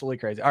absolutely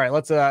crazy. All right,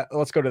 let's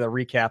go to the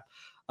recap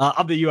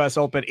of the U.S.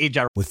 Open.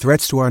 AJ. With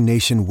threats to our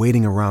nation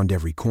waiting around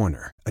every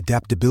corner,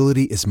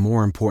 adaptability is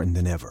more important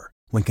than ever.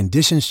 When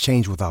conditions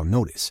change without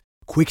notice,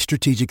 quick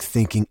strategic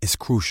thinking is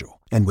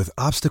crucial. And with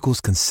obstacles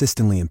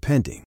consistently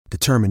impending,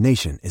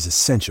 determination is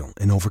essential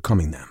in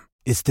overcoming them.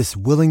 It's this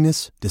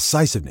willingness,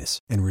 decisiveness,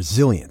 and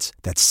resilience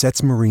that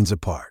sets Marines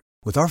apart.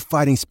 With our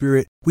fighting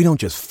spirit, we don't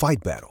just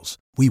fight battles,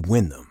 we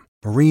win them.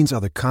 Marines are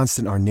the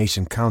constant our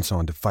nation counts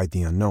on to fight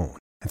the unknown.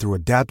 And through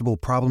adaptable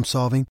problem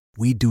solving,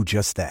 we do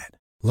just that.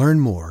 Learn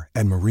more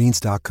at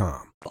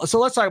marines.com. So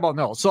let's talk about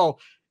Knowles. So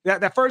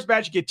that first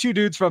match, you get 2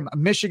 dudes from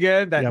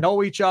Michigan that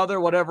know each other,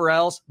 whatever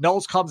else.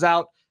 Knowles comes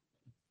out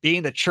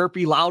being the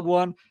chirpy, loud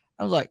one.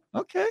 I was like,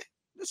 okay,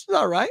 this is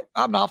all right.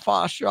 I'm not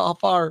sure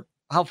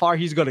how far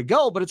he's going to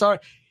go, but it's all right.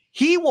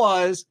 He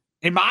was,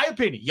 in my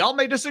opinion, y'all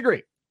may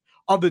disagree,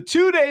 of the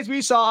 2 days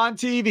we saw on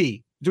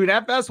TV, between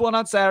FS1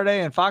 on Saturday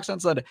and Fox on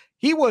Sunday,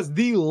 he was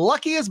the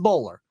luckiest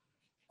bowler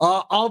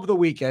of the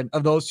weekend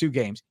of those 2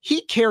 games.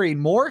 He carried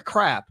more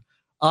crap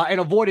and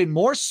avoided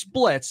more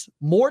splits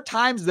more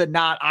times than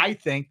not, I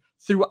think,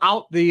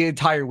 throughout the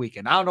entire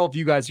weekend. I don't know if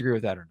you guys agree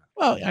with that or not.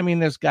 Well, I mean,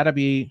 there's got to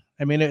be,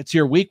 it's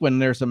your week when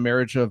there's a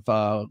marriage of,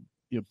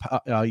 you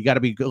got to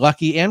be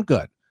lucky and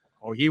good.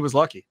 Oh, he was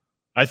lucky.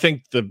 I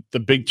think the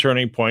big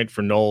turning point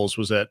for Knowles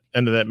was that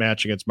end of that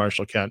match against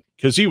Marshall Kent,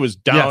 because he was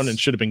down and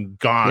should have been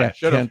gone. Yeah,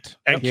 Kent,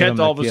 and Kent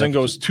all of a sudden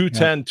goes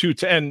 210,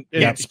 210.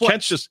 And Splits.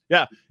 Kent's just,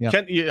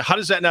 Kent, how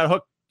does that not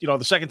hook,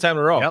 the second time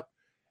in a row? Yep.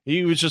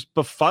 He was just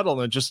befuddled,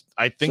 and just,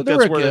 I think So there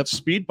that's were where that gifts.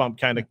 speed bump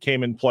kind of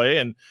came in play.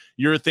 And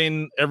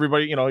urethane,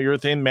 everybody,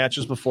 urethane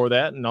matches before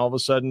that, and all of a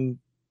sudden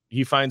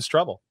he finds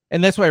trouble.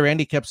 And that's why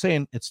Randy kept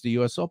saying it's the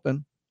U.S.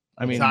 Open.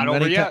 I mean, It's not over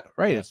many yet.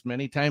 Right. It's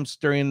many times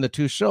during the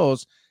 2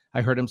 shows,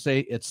 I heard him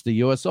say it's the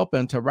U.S.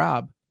 Open to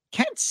Rob.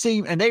 Kent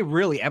seemed, and they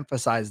really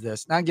emphasized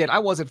this. Now, again, I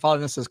wasn't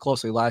following this as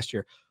closely last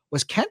year.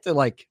 Was Kent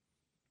like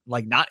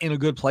not in a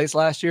good place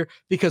last year?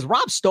 Because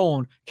Rob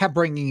Stone kept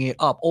bringing it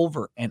up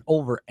over and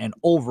over and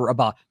over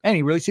about, man,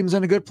 he really seems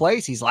in a good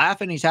place. He's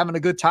laughing. He's having a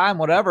good time,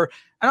 whatever.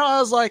 And I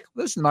was like,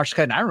 listen, Marshall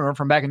Kent, I remember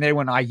from back in the day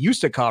when I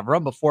used to cover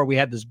him before we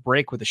had this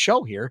break with the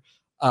show here.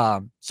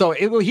 So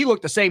he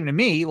looked the same to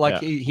me,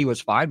 like he was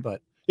fine,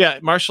 but. Yeah,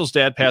 Marshall's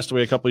dad passed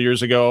away a couple of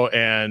years ago,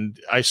 and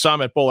I saw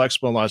him at Bowl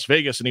Expo in Las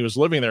Vegas, and he was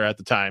living there at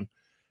the time.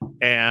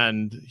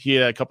 And he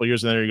had a couple of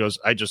years in there. He goes,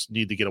 I just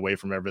need to get away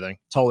from everything.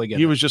 Totally get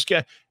He it. was just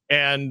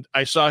and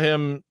I saw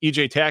him,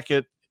 EJ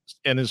Tackett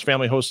and his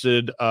family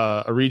hosted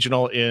a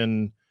regional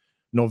in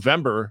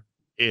November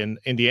in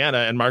Indiana,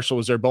 and Marshall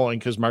was there bowling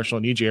because Marshall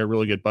and EJ are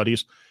really good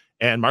buddies.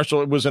 And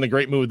Marshall was in a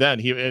great mood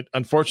then.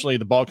 Unfortunately,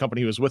 the ball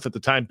company he was with at the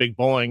time, Big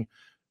Bowling,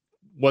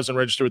 wasn't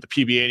registered with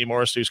the PBA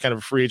anymore, so he was kind of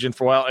a free agent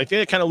for a while. I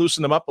think it kind of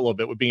loosened him up a little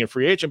bit with being a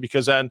free agent,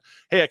 because then,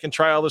 hey, I can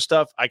try all this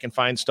stuff. I can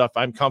find stuff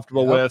I'm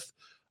comfortable with.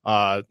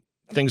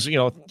 Things,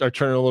 are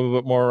turning a little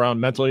bit more around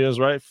mentally as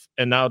right.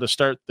 And now to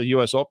start the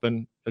U.S.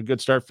 Open, a good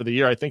start for the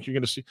year, I think you're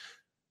going to see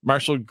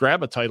Marshall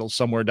grab a title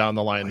somewhere down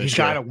the line. He's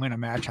got to win a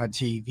match on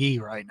TV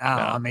right now.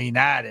 Yeah. I mean,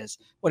 that is,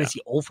 is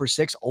he 0 for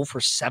 6, 0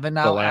 for 7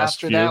 now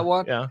after that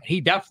one? Yeah.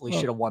 He definitely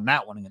should have won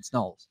that one against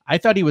Knowles. I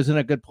thought he was in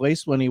a good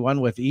place when he won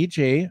with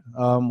EJ.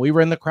 We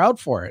were in the crowd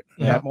for it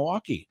at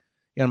Milwaukee,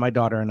 my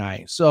daughter and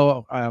I.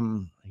 So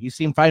he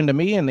seemed fine to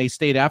me, and they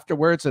stayed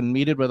afterwards and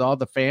meted with all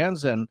the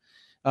fans. And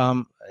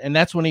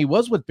that's when he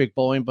was with Big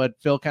Bowling, but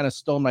Phil kind of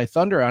stole my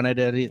thunder on it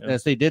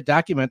as they did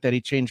document that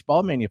he changed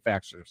ball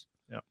manufacturers.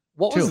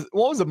 What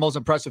was the most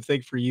impressive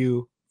thing for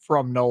you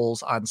from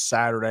Knowles on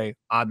Saturday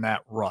on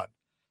that run?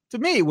 To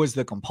me, it was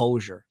the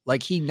composure.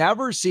 Like, he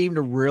never seemed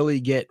to really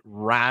get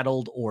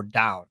rattled or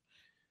down.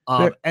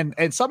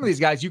 And some of these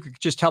guys, you could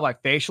just tell by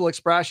facial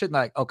expression,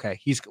 like, okay,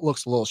 he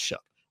looks a little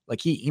shook.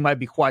 Like he might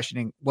be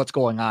questioning what's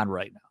going on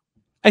right now.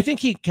 I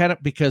think he kind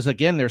of, because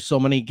again, there's so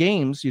many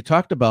games you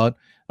talked about.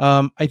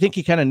 I think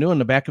he kind of knew in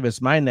the back of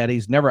his mind that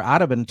he's never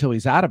out of it until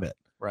he's out of it.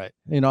 Right.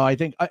 I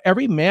think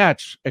every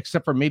match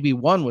except for maybe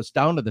one was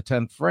down to the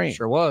 10th frame.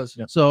 Sure was.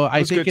 Yeah. So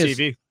I think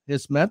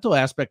his mental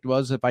aspect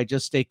was, if I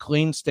just stay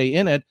clean, stay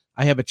in it,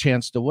 I have a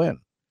chance to win.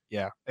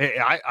 Yeah.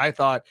 I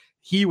thought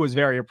he was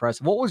very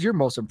impressive. What was your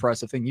most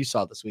impressive thing you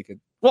saw this weekend?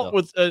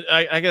 Well,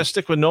 I got to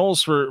stick with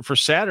Knowles for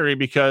Saturday,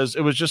 because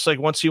it was just like,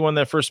 once he won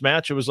that first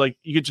match, it was like,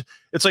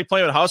 it's like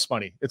playing with house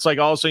money. It's like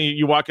all of a sudden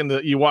you walk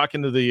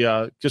into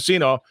the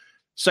casino,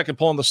 second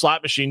pull on the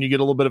slot machine, you get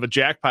a little bit of a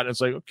jackpot. And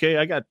it's like, okay,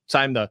 I got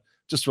time to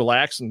just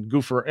relax and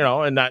goof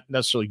around, and not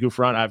necessarily goof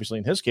around, obviously,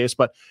 in his case,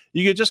 but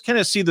you could just kind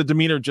of see the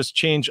demeanor just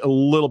change a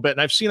little bit.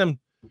 And I've seen him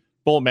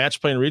bowl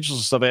match play in regionals and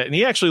stuff, and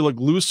he actually looked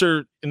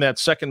looser in that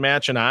second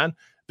match and on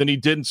than he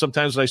did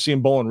sometimes when I see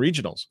him bowl in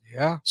regionals.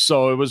 Yeah.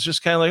 So it was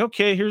just kind of like,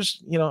 okay,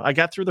 here's, I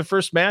got through the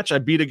first match. I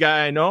beat a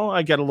guy I know.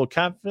 I got a little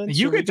confidence.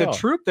 You get the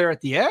Troop there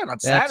at the end on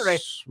Saturday,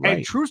 right.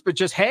 And Troop's been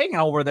just hanging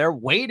over there,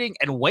 waiting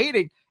and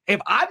waiting. If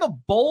I'm a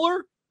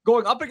bowler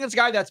going up against a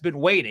guy that's been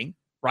waiting,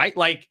 right?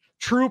 Like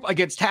Troop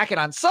against Tackett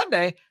on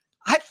Sunday,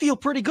 I feel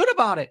pretty good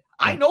about it.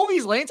 I know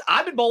these lanes.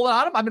 I've been bowling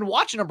on them. I've been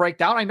watching them break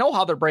down. I know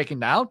how they're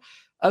breaking down.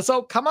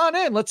 So come on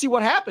in. Let's see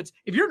what happens.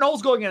 If your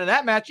Knowles going into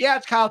that match,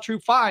 it's Kyle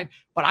Troop, fine.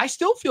 But I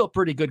still feel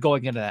pretty good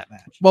going into that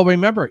match. Well,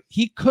 remember,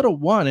 he could have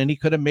won and he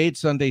could have made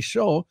Sunday's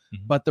show,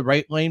 but the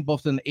right lane,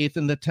 both in the 8th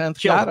and the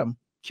 10th, got him.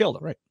 Killed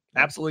him. Right.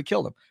 Absolutely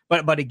killed him.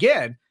 But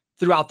again,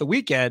 throughout the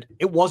weekend,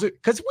 it wasn't,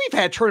 because we've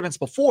had tournaments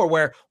before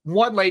where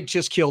one lane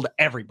just killed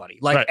everybody.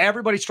 Like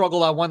everybody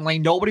struggled on one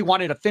lane. Nobody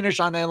wanted to finish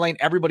on that lane.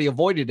 Everybody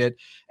avoided it.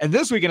 And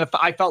this weekend,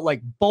 I felt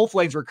like both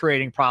lanes were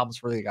creating problems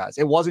for the guys.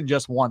 It wasn't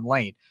just one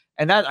lane.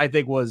 And that, I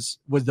think, was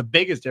the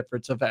biggest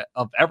difference of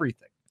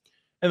everything.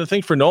 And the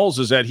thing for Knowles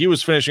is that he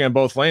was finishing on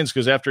both lanes,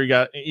 because after he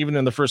got, even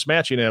in the first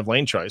match, he didn't have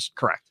lane choice.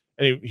 Correct.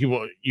 And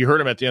you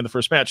heard him at the end of the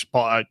first match,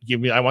 Paul,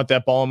 I want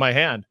that ball in my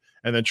hand.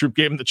 And then Troop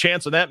gave him the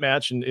chance in that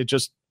match, and it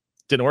just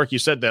didn't work. You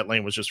said that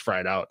lane was just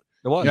fried out.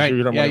 It was. Right.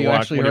 You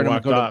actually heard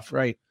him go off.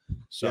 Right.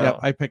 So yeah,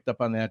 I picked up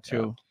on that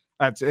too.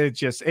 Yeah.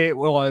 It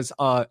was,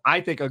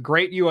 I think, a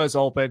great U.S.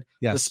 Open.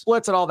 Yes. The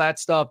splits and all that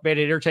stuff made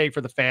it entertaining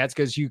for the fans,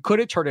 because you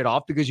couldn't turn it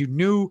off, because you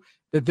knew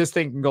that this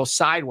thing can go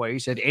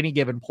sideways at any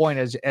given point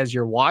as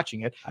you're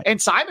watching it.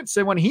 And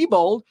Simonson, when he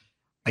bowled,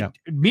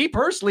 me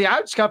personally, I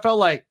just kind of felt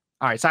like,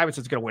 all right,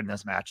 Simonson's going to win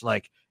this match.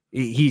 Like,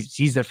 he's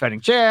the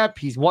defending champ.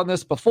 He's won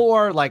this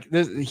before. Like,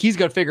 he's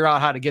going to figure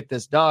out how to get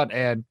this done,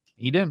 and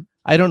he didn't.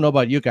 I don't know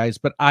about you guys,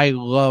 but I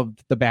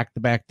loved the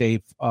back-to-back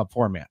day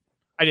format.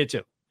 I did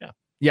too.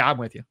 Yeah, I'm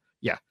with you.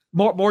 Yeah,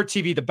 more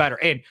TV, the better.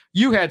 And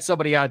you had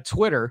somebody on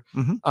Twitter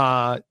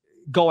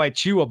go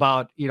at you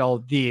about,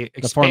 the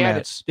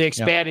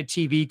expanded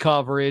TV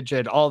coverage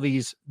and all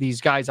these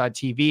guys on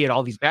TV and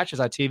all these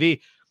matches on TV.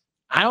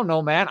 I don't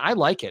know, man. I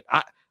like it.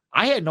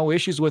 I had no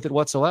issues with it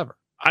whatsoever.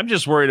 I'm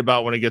just worried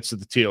about when it gets to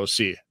the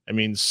TOC. I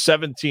mean,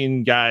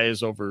 17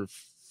 guys over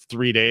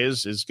 3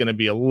 days is going to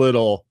be a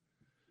little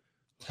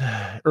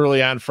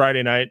early on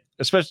Friday night,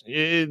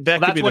 especially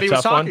that's could be what the he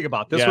was tough talking one.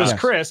 about. This was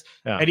Chris,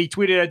 and he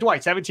tweeted at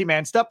Dwight,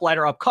 17-man step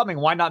ladder upcoming.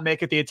 Why not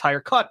make it the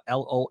entire cut?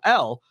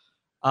 LOL.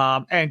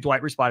 And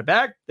Dwight responded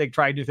back, they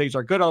try and do things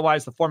are good.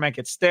 Otherwise, the format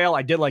gets stale.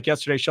 I did like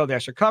yesterday's show, the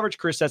extra coverage.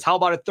 Chris says, how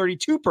about a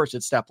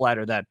 32-person step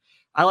ladder then?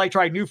 I like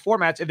trying new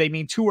formats if they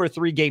mean 2 or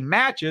 3 game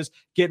matches.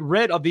 Get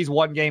rid of these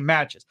 1 game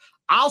matches.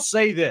 I'll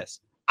say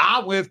this.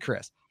 I'm with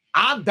Chris.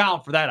 I'm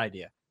down for that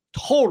idea.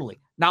 Totally.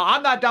 Now,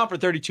 I'm not down for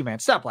 32-man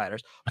step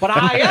ladders, but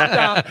I am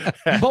down.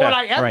 But what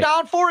I am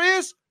down for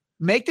is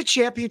make the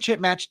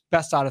championship match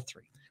best out of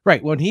 3.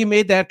 Right. When he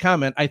made that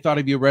comment, I thought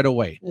of you right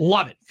away.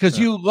 Love it. Because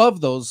you love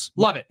those.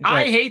 Love it.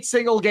 Right. I hate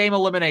single game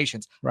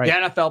eliminations. Right.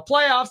 The NFL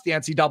playoffs, the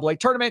NCAA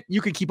tournament,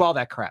 you can keep all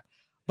that crap.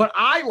 But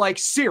I like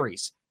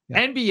series.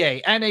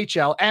 NBA,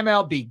 NHL,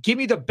 MLB, give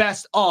me the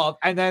best of,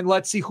 and then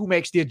let's see who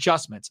makes the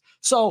adjustments.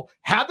 So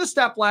have the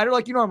step ladder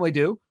like you normally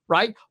do,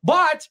 right?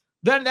 But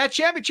then that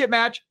championship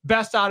match,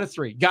 best out of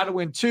 3. Got to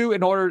win 2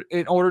 in order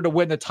to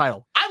win the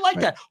title. I like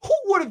that. Who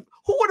would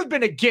have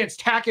been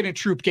against Hackett and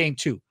Troop game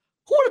 2?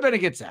 Who would have been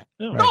against that?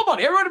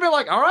 Nobody. Everyone would have been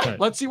like, all right,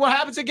 let's see what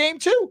happens in game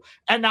 2.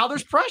 And now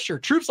there's pressure.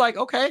 Troop's like,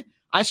 okay,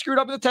 I screwed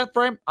up in the 10th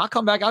frame. I'll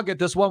come back. I'll get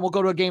this one. We'll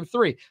go to a game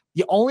 3.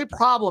 The only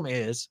problem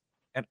is,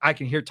 and I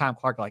can hear Tom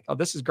Clark like, oh,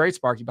 this is great,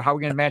 Sparky, but how are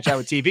we going to match that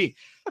with TV?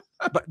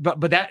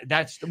 but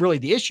that's really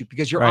the issue,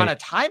 because you're on a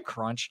time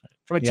crunch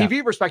from a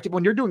TV perspective.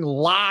 When you're doing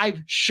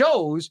live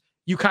shows,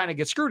 you kind of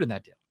get screwed in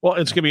that deal. Well,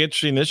 it's going to be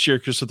interesting this year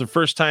because for the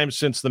first time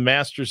since the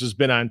Masters has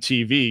been on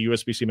TV,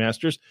 USBC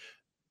Masters,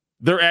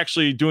 they're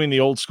actually doing the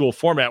old school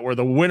format where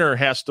the winner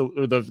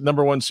the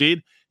number 1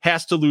 seed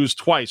has to lose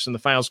twice in the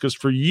finals. Because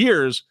for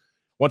years,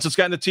 once it's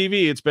gotten to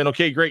TV, it's been,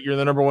 okay, great, you're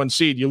the number 1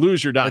 seed. You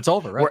lose, you're done. It's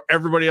over, right? Where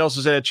everybody else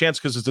has had a chance,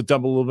 because it's a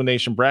double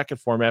elimination bracket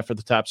format for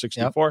the top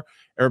 64. Yep.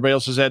 Everybody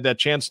else has had that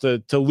chance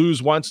to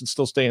lose once and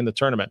still stay in the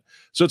tournament.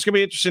 So it's going to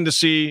be interesting to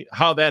see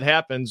how that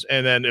happens.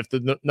 And then if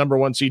the number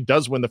 1 seed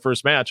does win the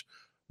first match,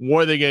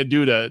 what are they going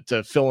to do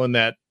to fill in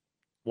that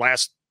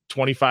last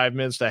 25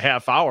 minutes to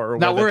half hour?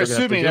 Now we're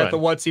assuming that the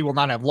 1 seed will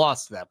not have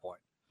lost to that point.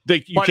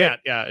 You can't,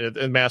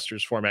 in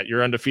Masters format,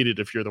 you're undefeated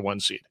if you're the 1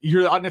 seed.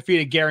 You're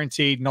undefeated,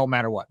 guaranteed, no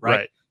matter what,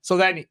 right? So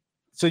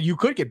you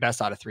could get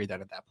best out of 3 then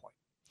at that point.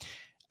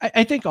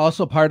 I think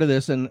also part of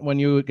this, and when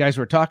you guys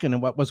were talking,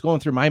 and what was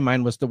going through my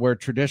mind was the word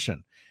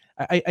tradition.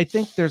 I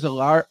think there's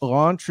a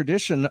long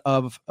tradition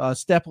of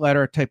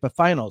stepladder type of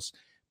finals,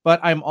 but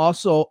I'm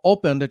also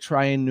open to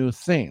trying new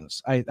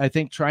things. I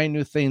think trying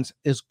new things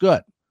is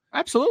good.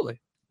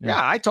 Absolutely. Yeah,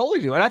 I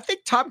totally do. And I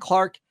think Tom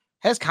Clark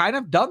has kind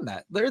of done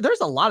that.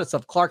 There's a lot of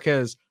stuff Clark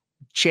has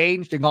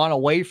changed and gone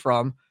away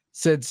from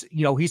since,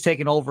 he's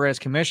taken over as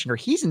commissioner.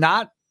 He's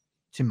not,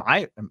 to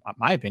my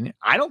opinion,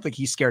 I don't think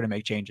he's scared to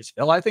make changes,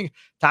 Phil. I think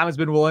Tom has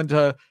been willing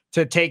to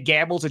take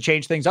gambles and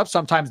change things up.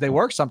 Sometimes they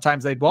work,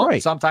 sometimes they won't.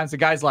 Right. Sometimes the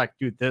guy's like,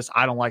 dude,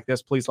 I don't like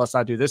this. Please, let's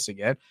not do this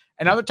again.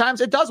 And other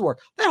times it does work.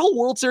 That whole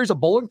World Series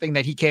of Bowling thing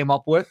that he came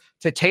up with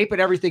to tape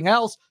and everything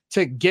else,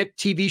 to get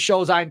TV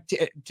shows on,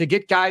 to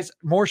get guys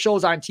more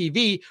shows on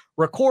TV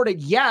recorded.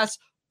 Yes.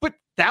 But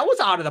that was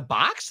out of the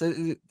box.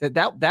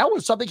 That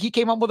was something he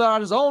came up with on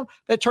his own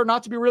that turned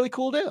out to be a really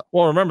cool deal.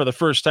 Well, remember the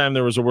first time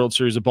there was a World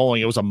Series of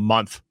Bowling, it was a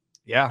month.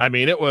 Yeah. I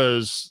mean, it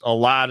was a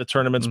lot of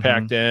tournaments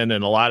packed in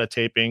and a lot of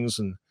tapings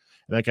and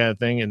that kind of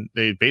thing. And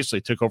they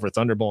basically took over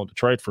Thunderbowl in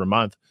Detroit for a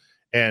month.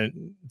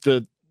 And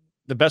the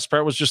best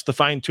part was just the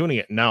fine tuning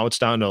it. Now it's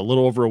down to a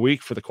little over a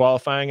week for the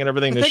qualifying and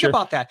everything this year. Think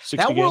about that.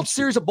 That World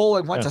Series of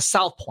Bowling went to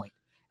South Point.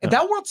 If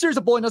that World Series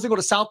of Bowling doesn't go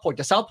to South Point,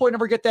 does South Point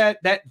ever get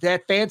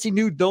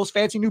those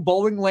fancy new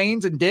bowling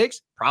lanes and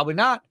digs? Probably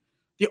not.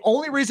 The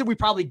only reason we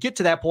probably get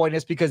to that point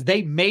is because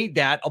they made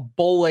that a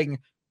bowling,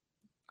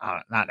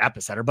 not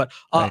epicenter, but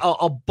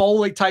a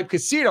bowling type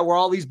casino where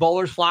all these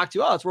bowlers flock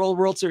to. It's where the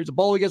World Series of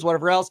Bowling is,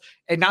 whatever else.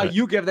 And now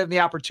you give them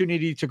the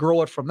opportunity to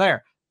grow it from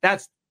there.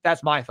 That's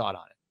my thought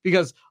on it.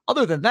 Because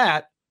other than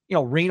that,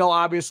 Reno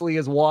obviously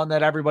is one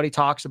that everybody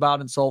talks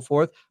about and so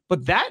forth.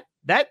 But that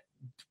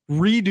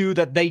redo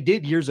that they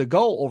did years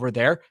ago over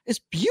there is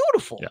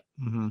beautiful.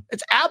 Yeah.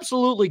 It's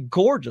absolutely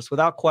gorgeous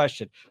without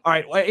question. All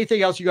right.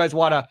 Anything else you guys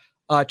want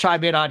to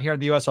chime in on here in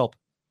the US Open?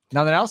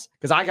 Nothing else?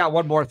 Because I got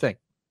one more thing.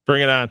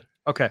 Bring it on.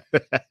 Okay.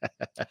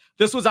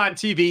 This was on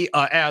TV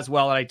as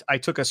well. And I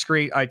took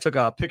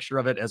a picture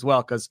of it as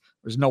well, because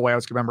there's no way I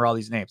was going to remember all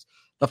these names.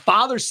 The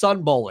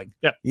father-son bowling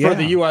for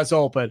the U.S.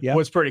 Open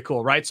was pretty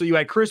cool, right? So you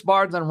had Chris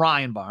Barnes and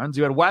Ryan Barnes.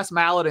 You had Wes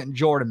Mallett and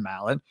Jordan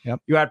Mallett. Yep.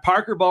 You had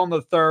Parker Bone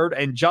III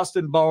and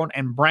Justin Bone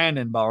and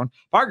Brandon Bone.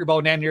 Parker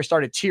Bone damn near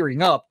started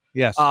tearing up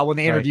when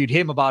they interviewed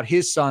him about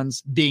his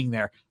sons being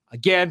there.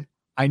 Again,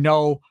 I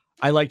know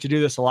I like to do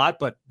this a lot,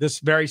 but this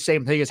very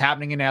same thing is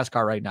happening in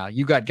NASCAR right now.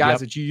 You got guys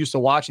that you used to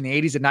watch in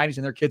the 80s and 90s,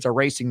 and their kids are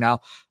racing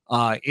now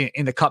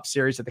in the Cup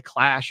Series at the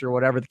Clash or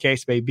whatever the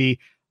case may be.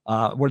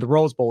 Where the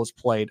Rose Bowl is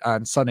played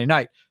on Sunday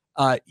night.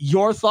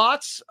 Your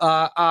thoughts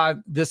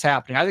on this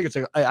happening?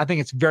 I think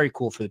it's very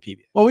cool for the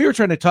PBA. Well, we were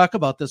trying to talk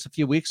about this a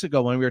few weeks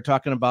ago when we were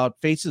talking about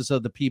faces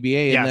of the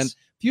PBA and then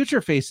future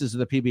faces of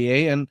the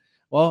PBA. And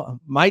well,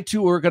 my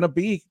two are going to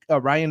be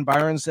Ryan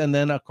Barnes and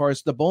then of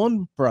course the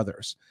Bone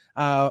brothers.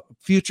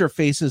 Future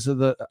faces of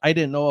the. I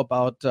didn't know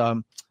about.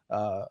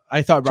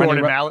 I thought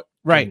Jordan Mallett.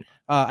 Right.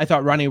 I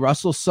thought Ronnie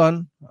Russell's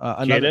son.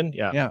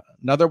 Jaden,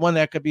 another one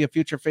that could be a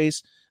future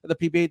face of the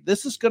PBA.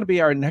 This is going to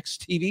be our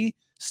next TV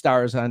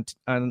stars on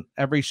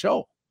every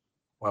show.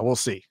 Well, we'll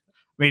see.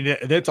 I mean,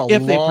 it's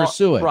if they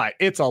pursue it. Right.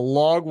 It's a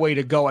long way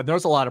to go. And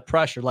there's a lot of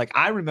pressure. Like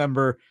I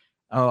remember,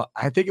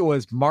 I think it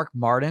was Mark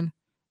Martin,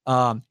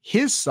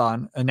 his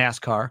son in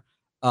NASCAR.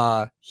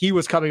 He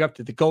was coming up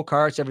to the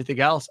go-karts, everything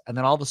else. And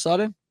then all of a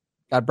sudden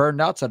got burned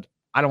out, said,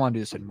 I don't want to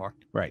do this anymore.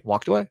 Right.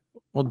 Walked away.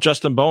 Well,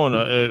 Justin Bone,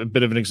 a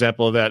bit of an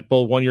example of that.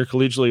 Bowled 1 year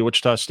collegially at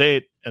Wichita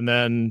State, and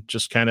then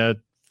just kind of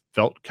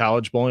felt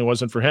college bowling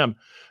wasn't for him.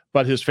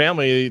 But his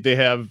family, they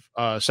have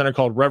a center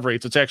called Rev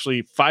Rates. It's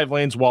actually 5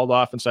 lanes walled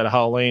off inside of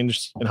Howell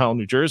Lanes in Howell,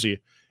 New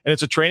Jersey. And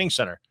it's a training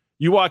center.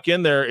 You walk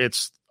in there,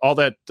 it's all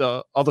the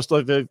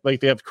stuff like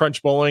they have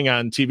Crunch Bowling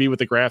on TV with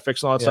the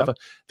graphics and all that stuff.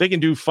 They can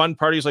do fun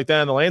parties like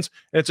that in the lanes.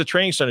 And it's a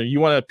training center. You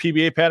want a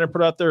PBA pattern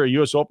put out there, a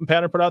US Open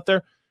pattern put out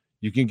there,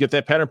 you can get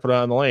that pattern put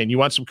out on the lane. You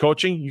want some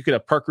coaching, you could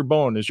have Parker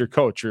Bone as your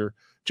coach, or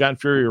John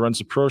Fury runs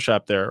the pro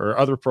shop there, or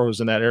other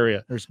pros in that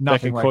area. There's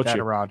nothing like that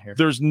around here.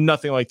 There's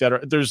nothing like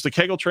that. There's the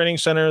Kegel Training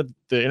Center,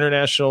 the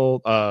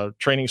International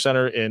Training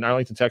Center in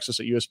Arlington, Texas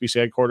at USBC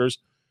headquarters.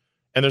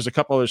 And there's a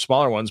couple other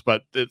smaller ones,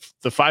 but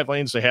the 5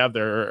 lanes they have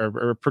there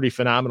are pretty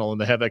phenomenal,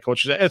 and they have that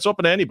coach. It's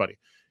open to anybody.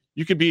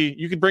 You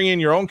could bring in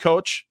your own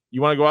coach.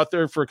 You want to go out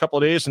there for a couple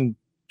of days and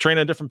train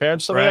on different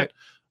patterns, stuff like that.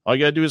 All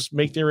you got to do is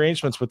make the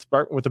arrangements with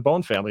the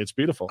Bone family. It's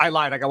beautiful. I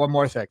lied. I got one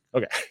more thing.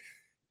 Okay.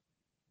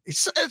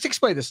 Let's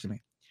explain this to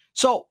me.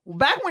 So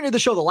back when we did the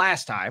show the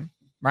last time,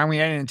 right, we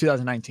ended in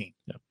 2019.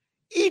 Yep.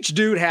 Each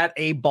dude had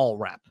a ball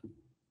rep.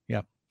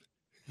 Yep.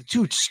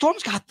 Dude,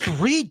 Storm's got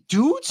 3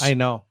 dudes. I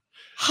know.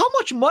 How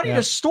much money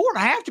does Storm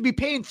have to be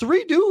paying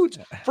 3 dudes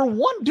for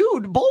 1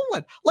 dude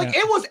bowling? Like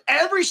it was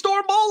every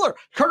Storm bowler.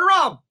 Turn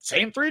around,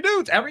 same 3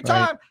 dudes every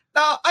time.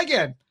 Now,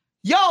 again,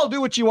 y'all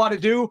do what you want to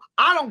do.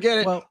 I don't get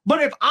it. Well,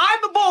 but if I'm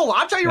the bowler,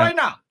 I'll tell you right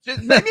now,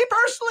 just me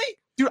personally,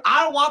 dude,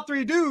 I don't want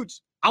 3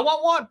 dudes. I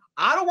want 1.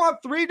 I don't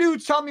want 3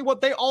 dudes telling me what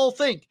they all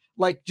think.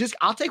 Like,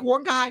 I'll take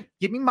 1 guy.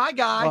 Give me my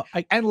guy,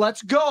 and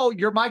let's go.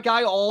 You're my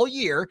guy all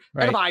year.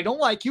 Right. And if I don't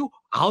like you,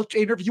 I'll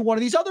interview one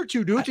of these other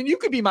 2 dudes, and you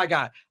could be my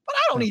guy. But I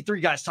don't need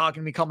 3 guys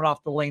talking to me coming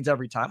off the lanes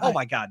every time. Oh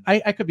my God.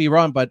 I could be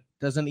wrong, but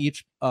doesn't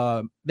each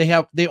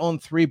they own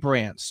 3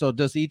 brands? So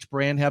does each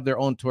brand have their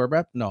own tour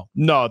rep?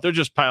 No, they're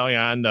just piling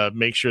on to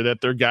make sure that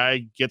their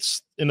guy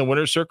gets in the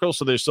winner's circle,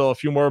 so there's still a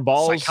few more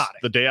balls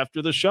the day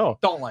after the show.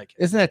 Don't like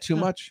it. Isn't that too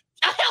much?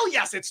 Hell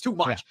yes, it's too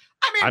much.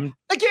 I mean,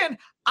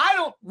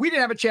 we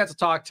didn't have a chance to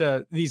talk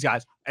to these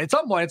guys. At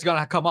some point, it's going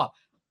to come up.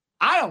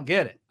 I don't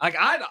get it. Like,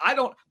 I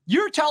don't,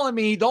 you're telling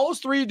me those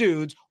 3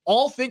 dudes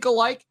all think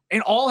alike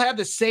and all have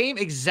the same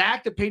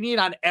exact opinion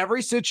on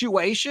every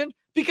situation?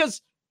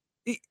 Because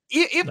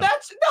if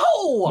that's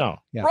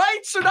right?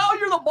 So now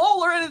you're the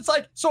bowler, and it's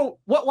like, so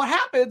what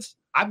happens,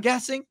 I'm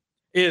guessing,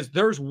 is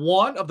there's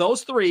one of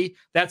those 3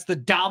 that's the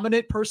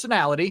dominant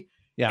personality.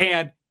 Yeah.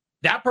 And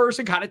that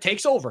person kind of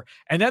takes over.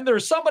 And then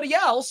there's somebody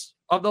else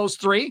of those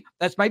 3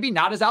 that's maybe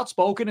not as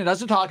outspoken and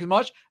doesn't talk as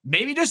much,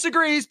 maybe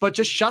disagrees, but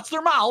just shuts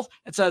their mouth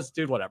and says,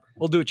 dude, whatever,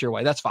 we'll do it your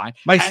way. That's fine.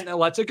 And then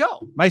lets it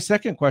go. My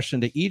second question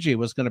to EJ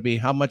was going to be,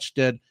 how much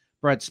did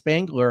Brett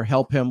Spangler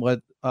help him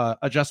with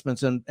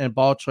adjustments and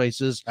ball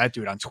choices? That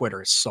dude on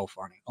Twitter is so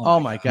funny. Oh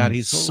my God.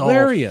 He's so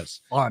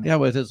hilarious. Fun. Yeah.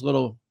 With his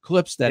little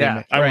clips that he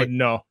made. I wouldn't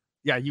know.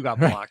 Yeah, you got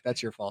blocked.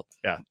 That's your fault.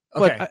 Yeah.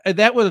 Okay. But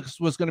that was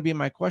going to be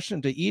my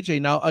question to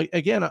EJ. Now,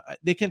 again,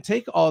 they can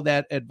take all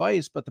that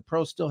advice, but the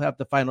pros still have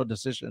the final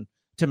decision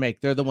to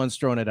make. They're the ones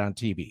throwing it on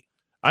TV.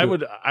 I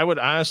would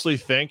honestly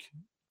think,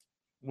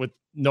 with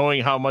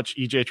knowing how much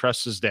EJ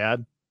trusts his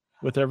dad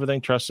with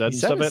everything, trusts Ed and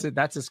stuff.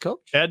 That's his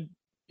coach. Ed,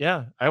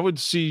 yeah, I would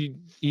see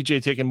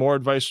EJ taking more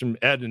advice from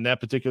Ed in that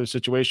particular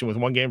situation with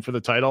 1 game for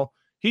the title.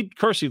 Of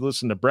course, he'd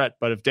listen to Brett,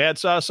 but if Dad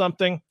saw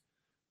something,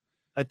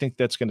 I think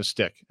that's going to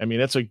stick. I mean,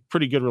 that's a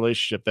pretty good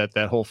relationship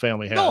that whole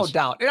family has. No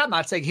doubt. And I'm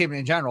not saying him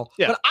in general,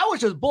 but I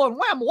was just blown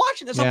away. I'm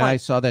watching this. Yeah, I'm like, I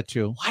saw that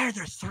too. Why are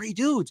there 3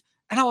 dudes?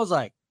 And I was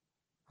like,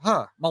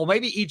 well,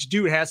 maybe each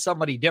dude has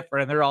somebody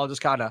different, and they're all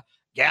just kind of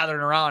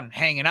gathering around and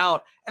hanging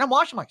out. And I'm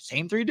watching like,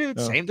 same 3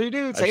 dudes, same 3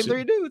 dudes, same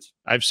 3 dudes.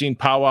 I've seen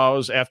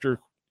powwows after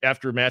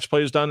match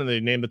play is done and they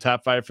name the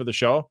top 5 for the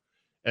show.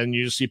 And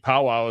you just see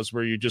powwows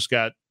where you just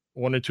got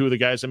 1 or 2 of the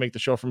guys that make the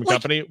show from a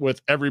company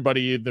with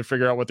everybody to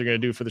figure out what they're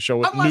going to do for the show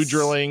with new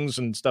drillings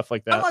and stuff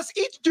like that. Unless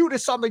each dude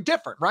is something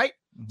different, right?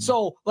 Mm-hmm.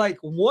 So like,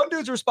 one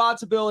dude's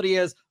responsibility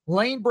is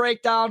lane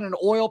breakdown and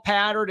oil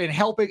pattern and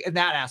helping in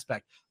that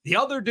aspect. The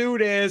other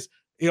dude is,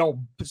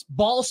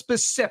 ball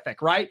specific,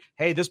 right?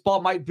 Hey, this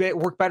ball might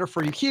work better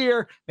for you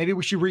here. Maybe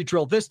we should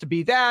re-drill this to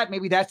be that.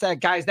 Maybe that's that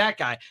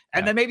guy.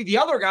 And then maybe the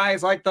other guy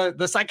is like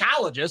the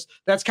psychologist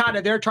that's kind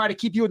of there trying to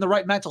keep you in the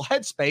right mental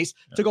headspace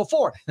to go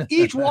forward.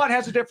 Each one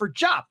has a different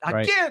job.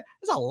 Again,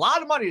 there's a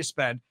lot of money to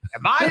spend,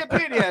 in my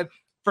opinion,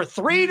 for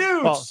 3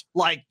 dudes.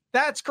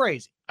 That's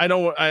crazy. I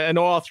know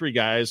all 3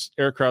 guys.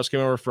 Eric Krause came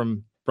over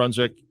from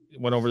Brunswick,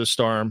 went over to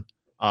Storm.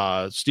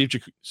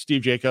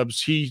 Steve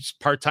Jacobs, he's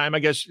part-time, I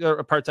guess,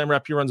 a part-time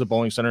rep. He runs a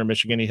bowling center in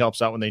Michigan. He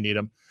helps out when they need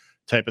him,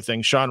 type of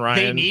thing. Sean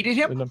Ryan. They needed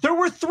him? There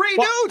were 3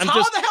 dudes.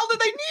 How the hell did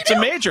they need him? It's a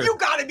major. You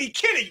got to be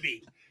kidding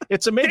me.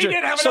 It's a major. They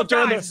didn't have enough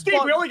guys. Steve,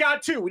 we only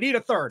got 2. We need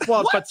a 3rd.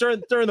 Well, but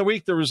during the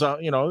week, there was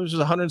there's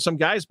 100 and some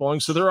guys bowling,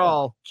 so they're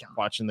all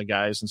watching the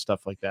guys and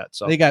stuff like that.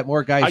 So they got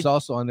more guys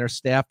also on their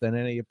staff than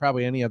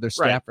any other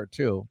staffer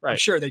too. Right. I'm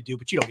sure they do,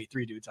 but you don't need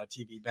 3 dudes on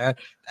TV, man.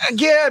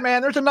 Again,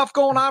 man, there's enough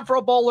going on for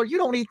a bowler. You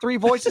don't need 3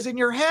 voices in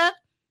your head.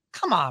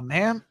 Come on,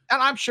 man.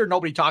 And I'm sure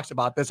nobody talks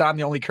about this. I'm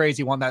the only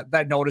crazy one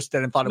that noticed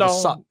it and thought it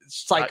was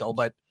psycho,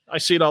 but I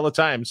see it all the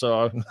time.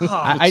 So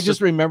I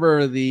just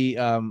remember the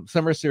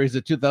summer series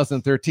of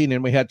 2013,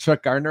 and we had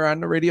Chuck Gardner on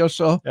the radio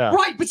show. Yeah.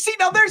 Right, but see,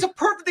 now there's a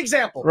perfect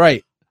example.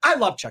 Right. I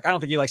love Chuck. I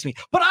don't think he likes me,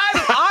 but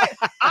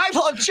I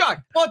love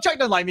Chuck. Well, Chuck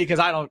doesn't like me because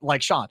I don't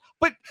like Sean,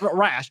 but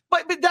Rash.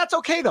 But that's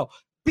okay though,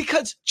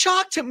 because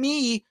Chuck to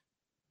me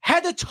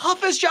had the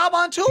toughest job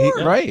on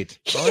tour. Right.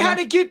 He had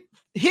to get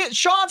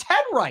Sean's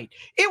head right.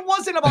 It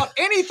wasn't about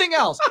anything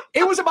else.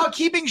 It was about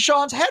keeping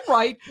Sean's head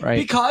right.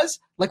 Because,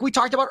 like we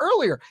talked about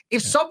earlier,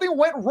 if something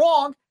went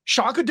wrong,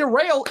 Sean could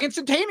derail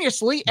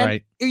instantaneously and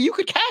you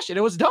could cash it.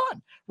 It was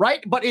done.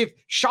 Right. But if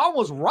Sean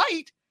was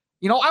right,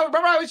 you know, I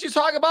remember I was just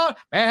talking about,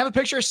 man, have a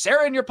picture of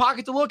Sarah in your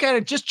pocket to look at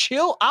and just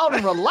chill out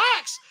and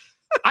relax.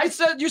 I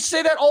said, you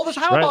say that all the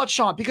time about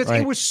Sean because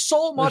it was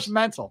so much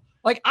mental.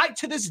 Like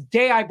to this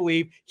day, I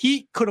believe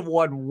he could have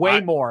won way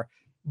more,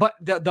 but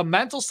the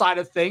mental side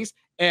of things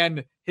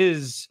and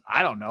his,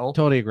 I don't know.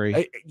 Totally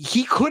agree.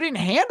 He couldn't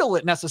handle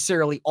it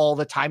necessarily all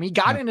the time. He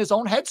got in his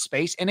own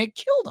headspace and it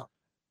killed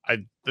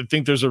him. I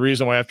think there's a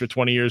reason why after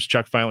 20 years,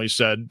 Chuck finally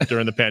said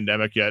during the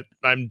pandemic,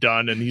 I'm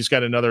done. And he's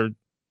got another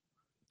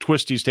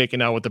twist he's taken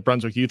now with the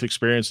Brunswick Youth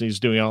Experience, and he's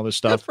doing all this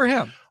stuff. Good for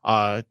him.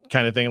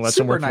 Kind of thing. Lets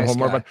him work from home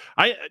more.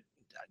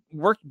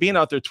 But being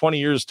out there 20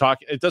 years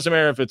talking, it doesn't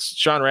matter if it's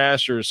Sean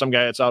Rash or some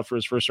guy that's out for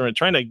his first tournament,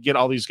 trying to get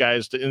all these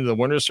guys into the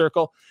winner's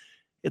circle.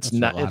 It's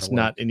not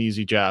an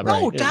easy job.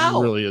 No doubt.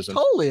 It really isn't.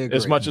 Totally agree.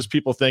 As much as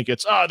people think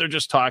it's, they're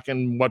just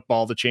talking what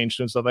ball to change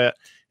to and stuff like that.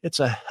 It's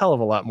a hell of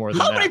a lot more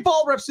than How that. many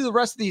ball reps do the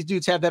rest of these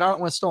dudes have that aren't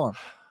with Storm?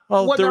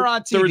 Well, when they're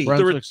on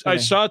TV. I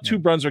saw two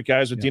Brunswick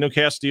guys with Dino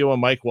Castillo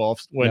and Mike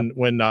Wolf when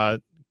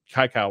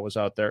Kaikau was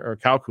out there, or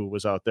Kauku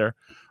was out there.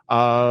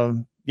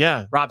 Rob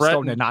Brett,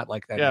 Stone did not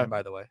like that name,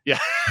 by the way. Yeah.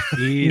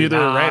 He Neither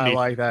did Randy.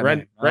 Like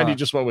that Randy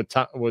just went with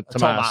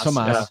Tomas.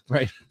 Tomas.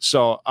 Right.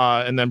 So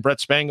and then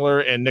Brett Spangler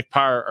and Nick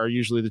Parr are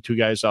usually the two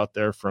guys out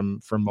there from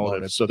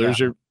Motive. So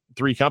there's your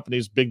three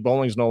companies. Big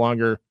Bowling's no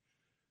longer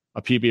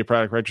a PBA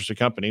product registered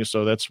company.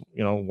 So that's,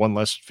 one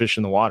less fish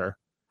in the water.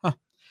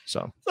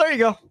 So there you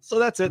go. So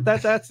that's it.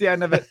 That's the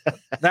end of it.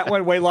 That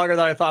went way longer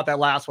than I thought, that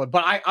last one,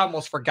 but I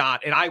almost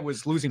forgot. And I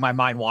was losing my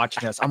mind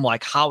watching this. I'm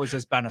like, how is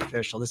this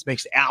beneficial? This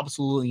makes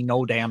absolutely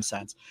no damn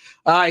sense.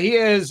 He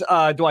is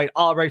Dwight.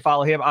 Already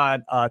follow him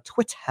on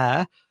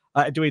Twitter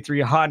at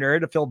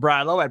Dewey300, Phil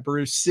Bradlow at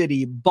Bruce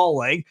City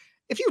Bowling.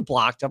 If you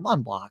blocked him,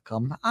 unblock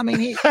him. I mean,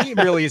 he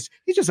really is.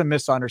 He's just a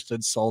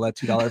misunderstood soul, that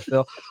 $2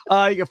 Phil.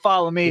 You can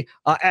follow me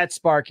at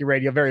Sparky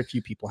Radio. Very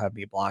few people have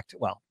me blocked.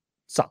 Well,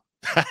 some.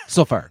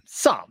 So far.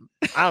 Some.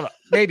 I don't know.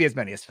 Maybe as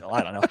many as Phil.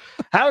 I don't know.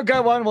 Have a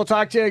good one. We'll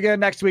talk to you again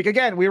next week.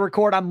 Again, we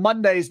record on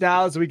Mondays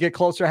now as we get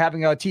closer to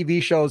having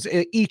TV shows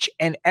each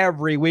and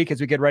every week as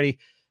we get ready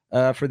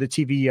for the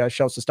TV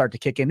shows to start to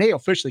kick in. They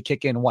officially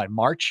kick in,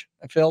 March,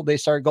 Phil? They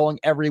start going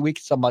every week,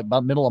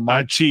 about middle of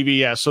March. TV,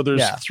 yeah. So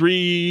there's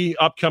 3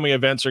 upcoming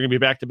events that are going to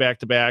be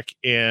back-to-back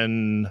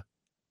in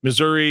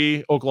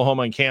Missouri,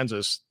 Oklahoma, and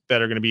Kansas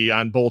that are going to be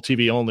on Bowl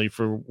TV only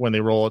for when they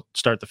roll it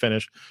start to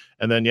finish.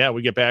 And then,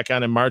 we get back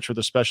on in March with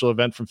a special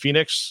event from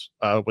Phoenix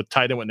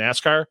tied in with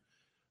NASCAR,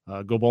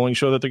 Go Bowling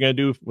show that they're going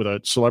to do with a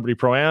celebrity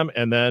pro-am,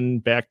 and then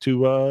back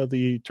to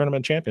the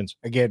tournament champions.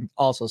 Again,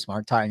 also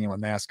smart, tying in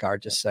with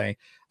NASCAR, just saying.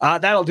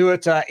 That'll do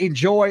it.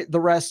 Enjoy the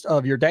rest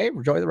of your day.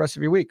 Enjoy the rest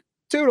of your week.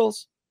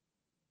 Toodles.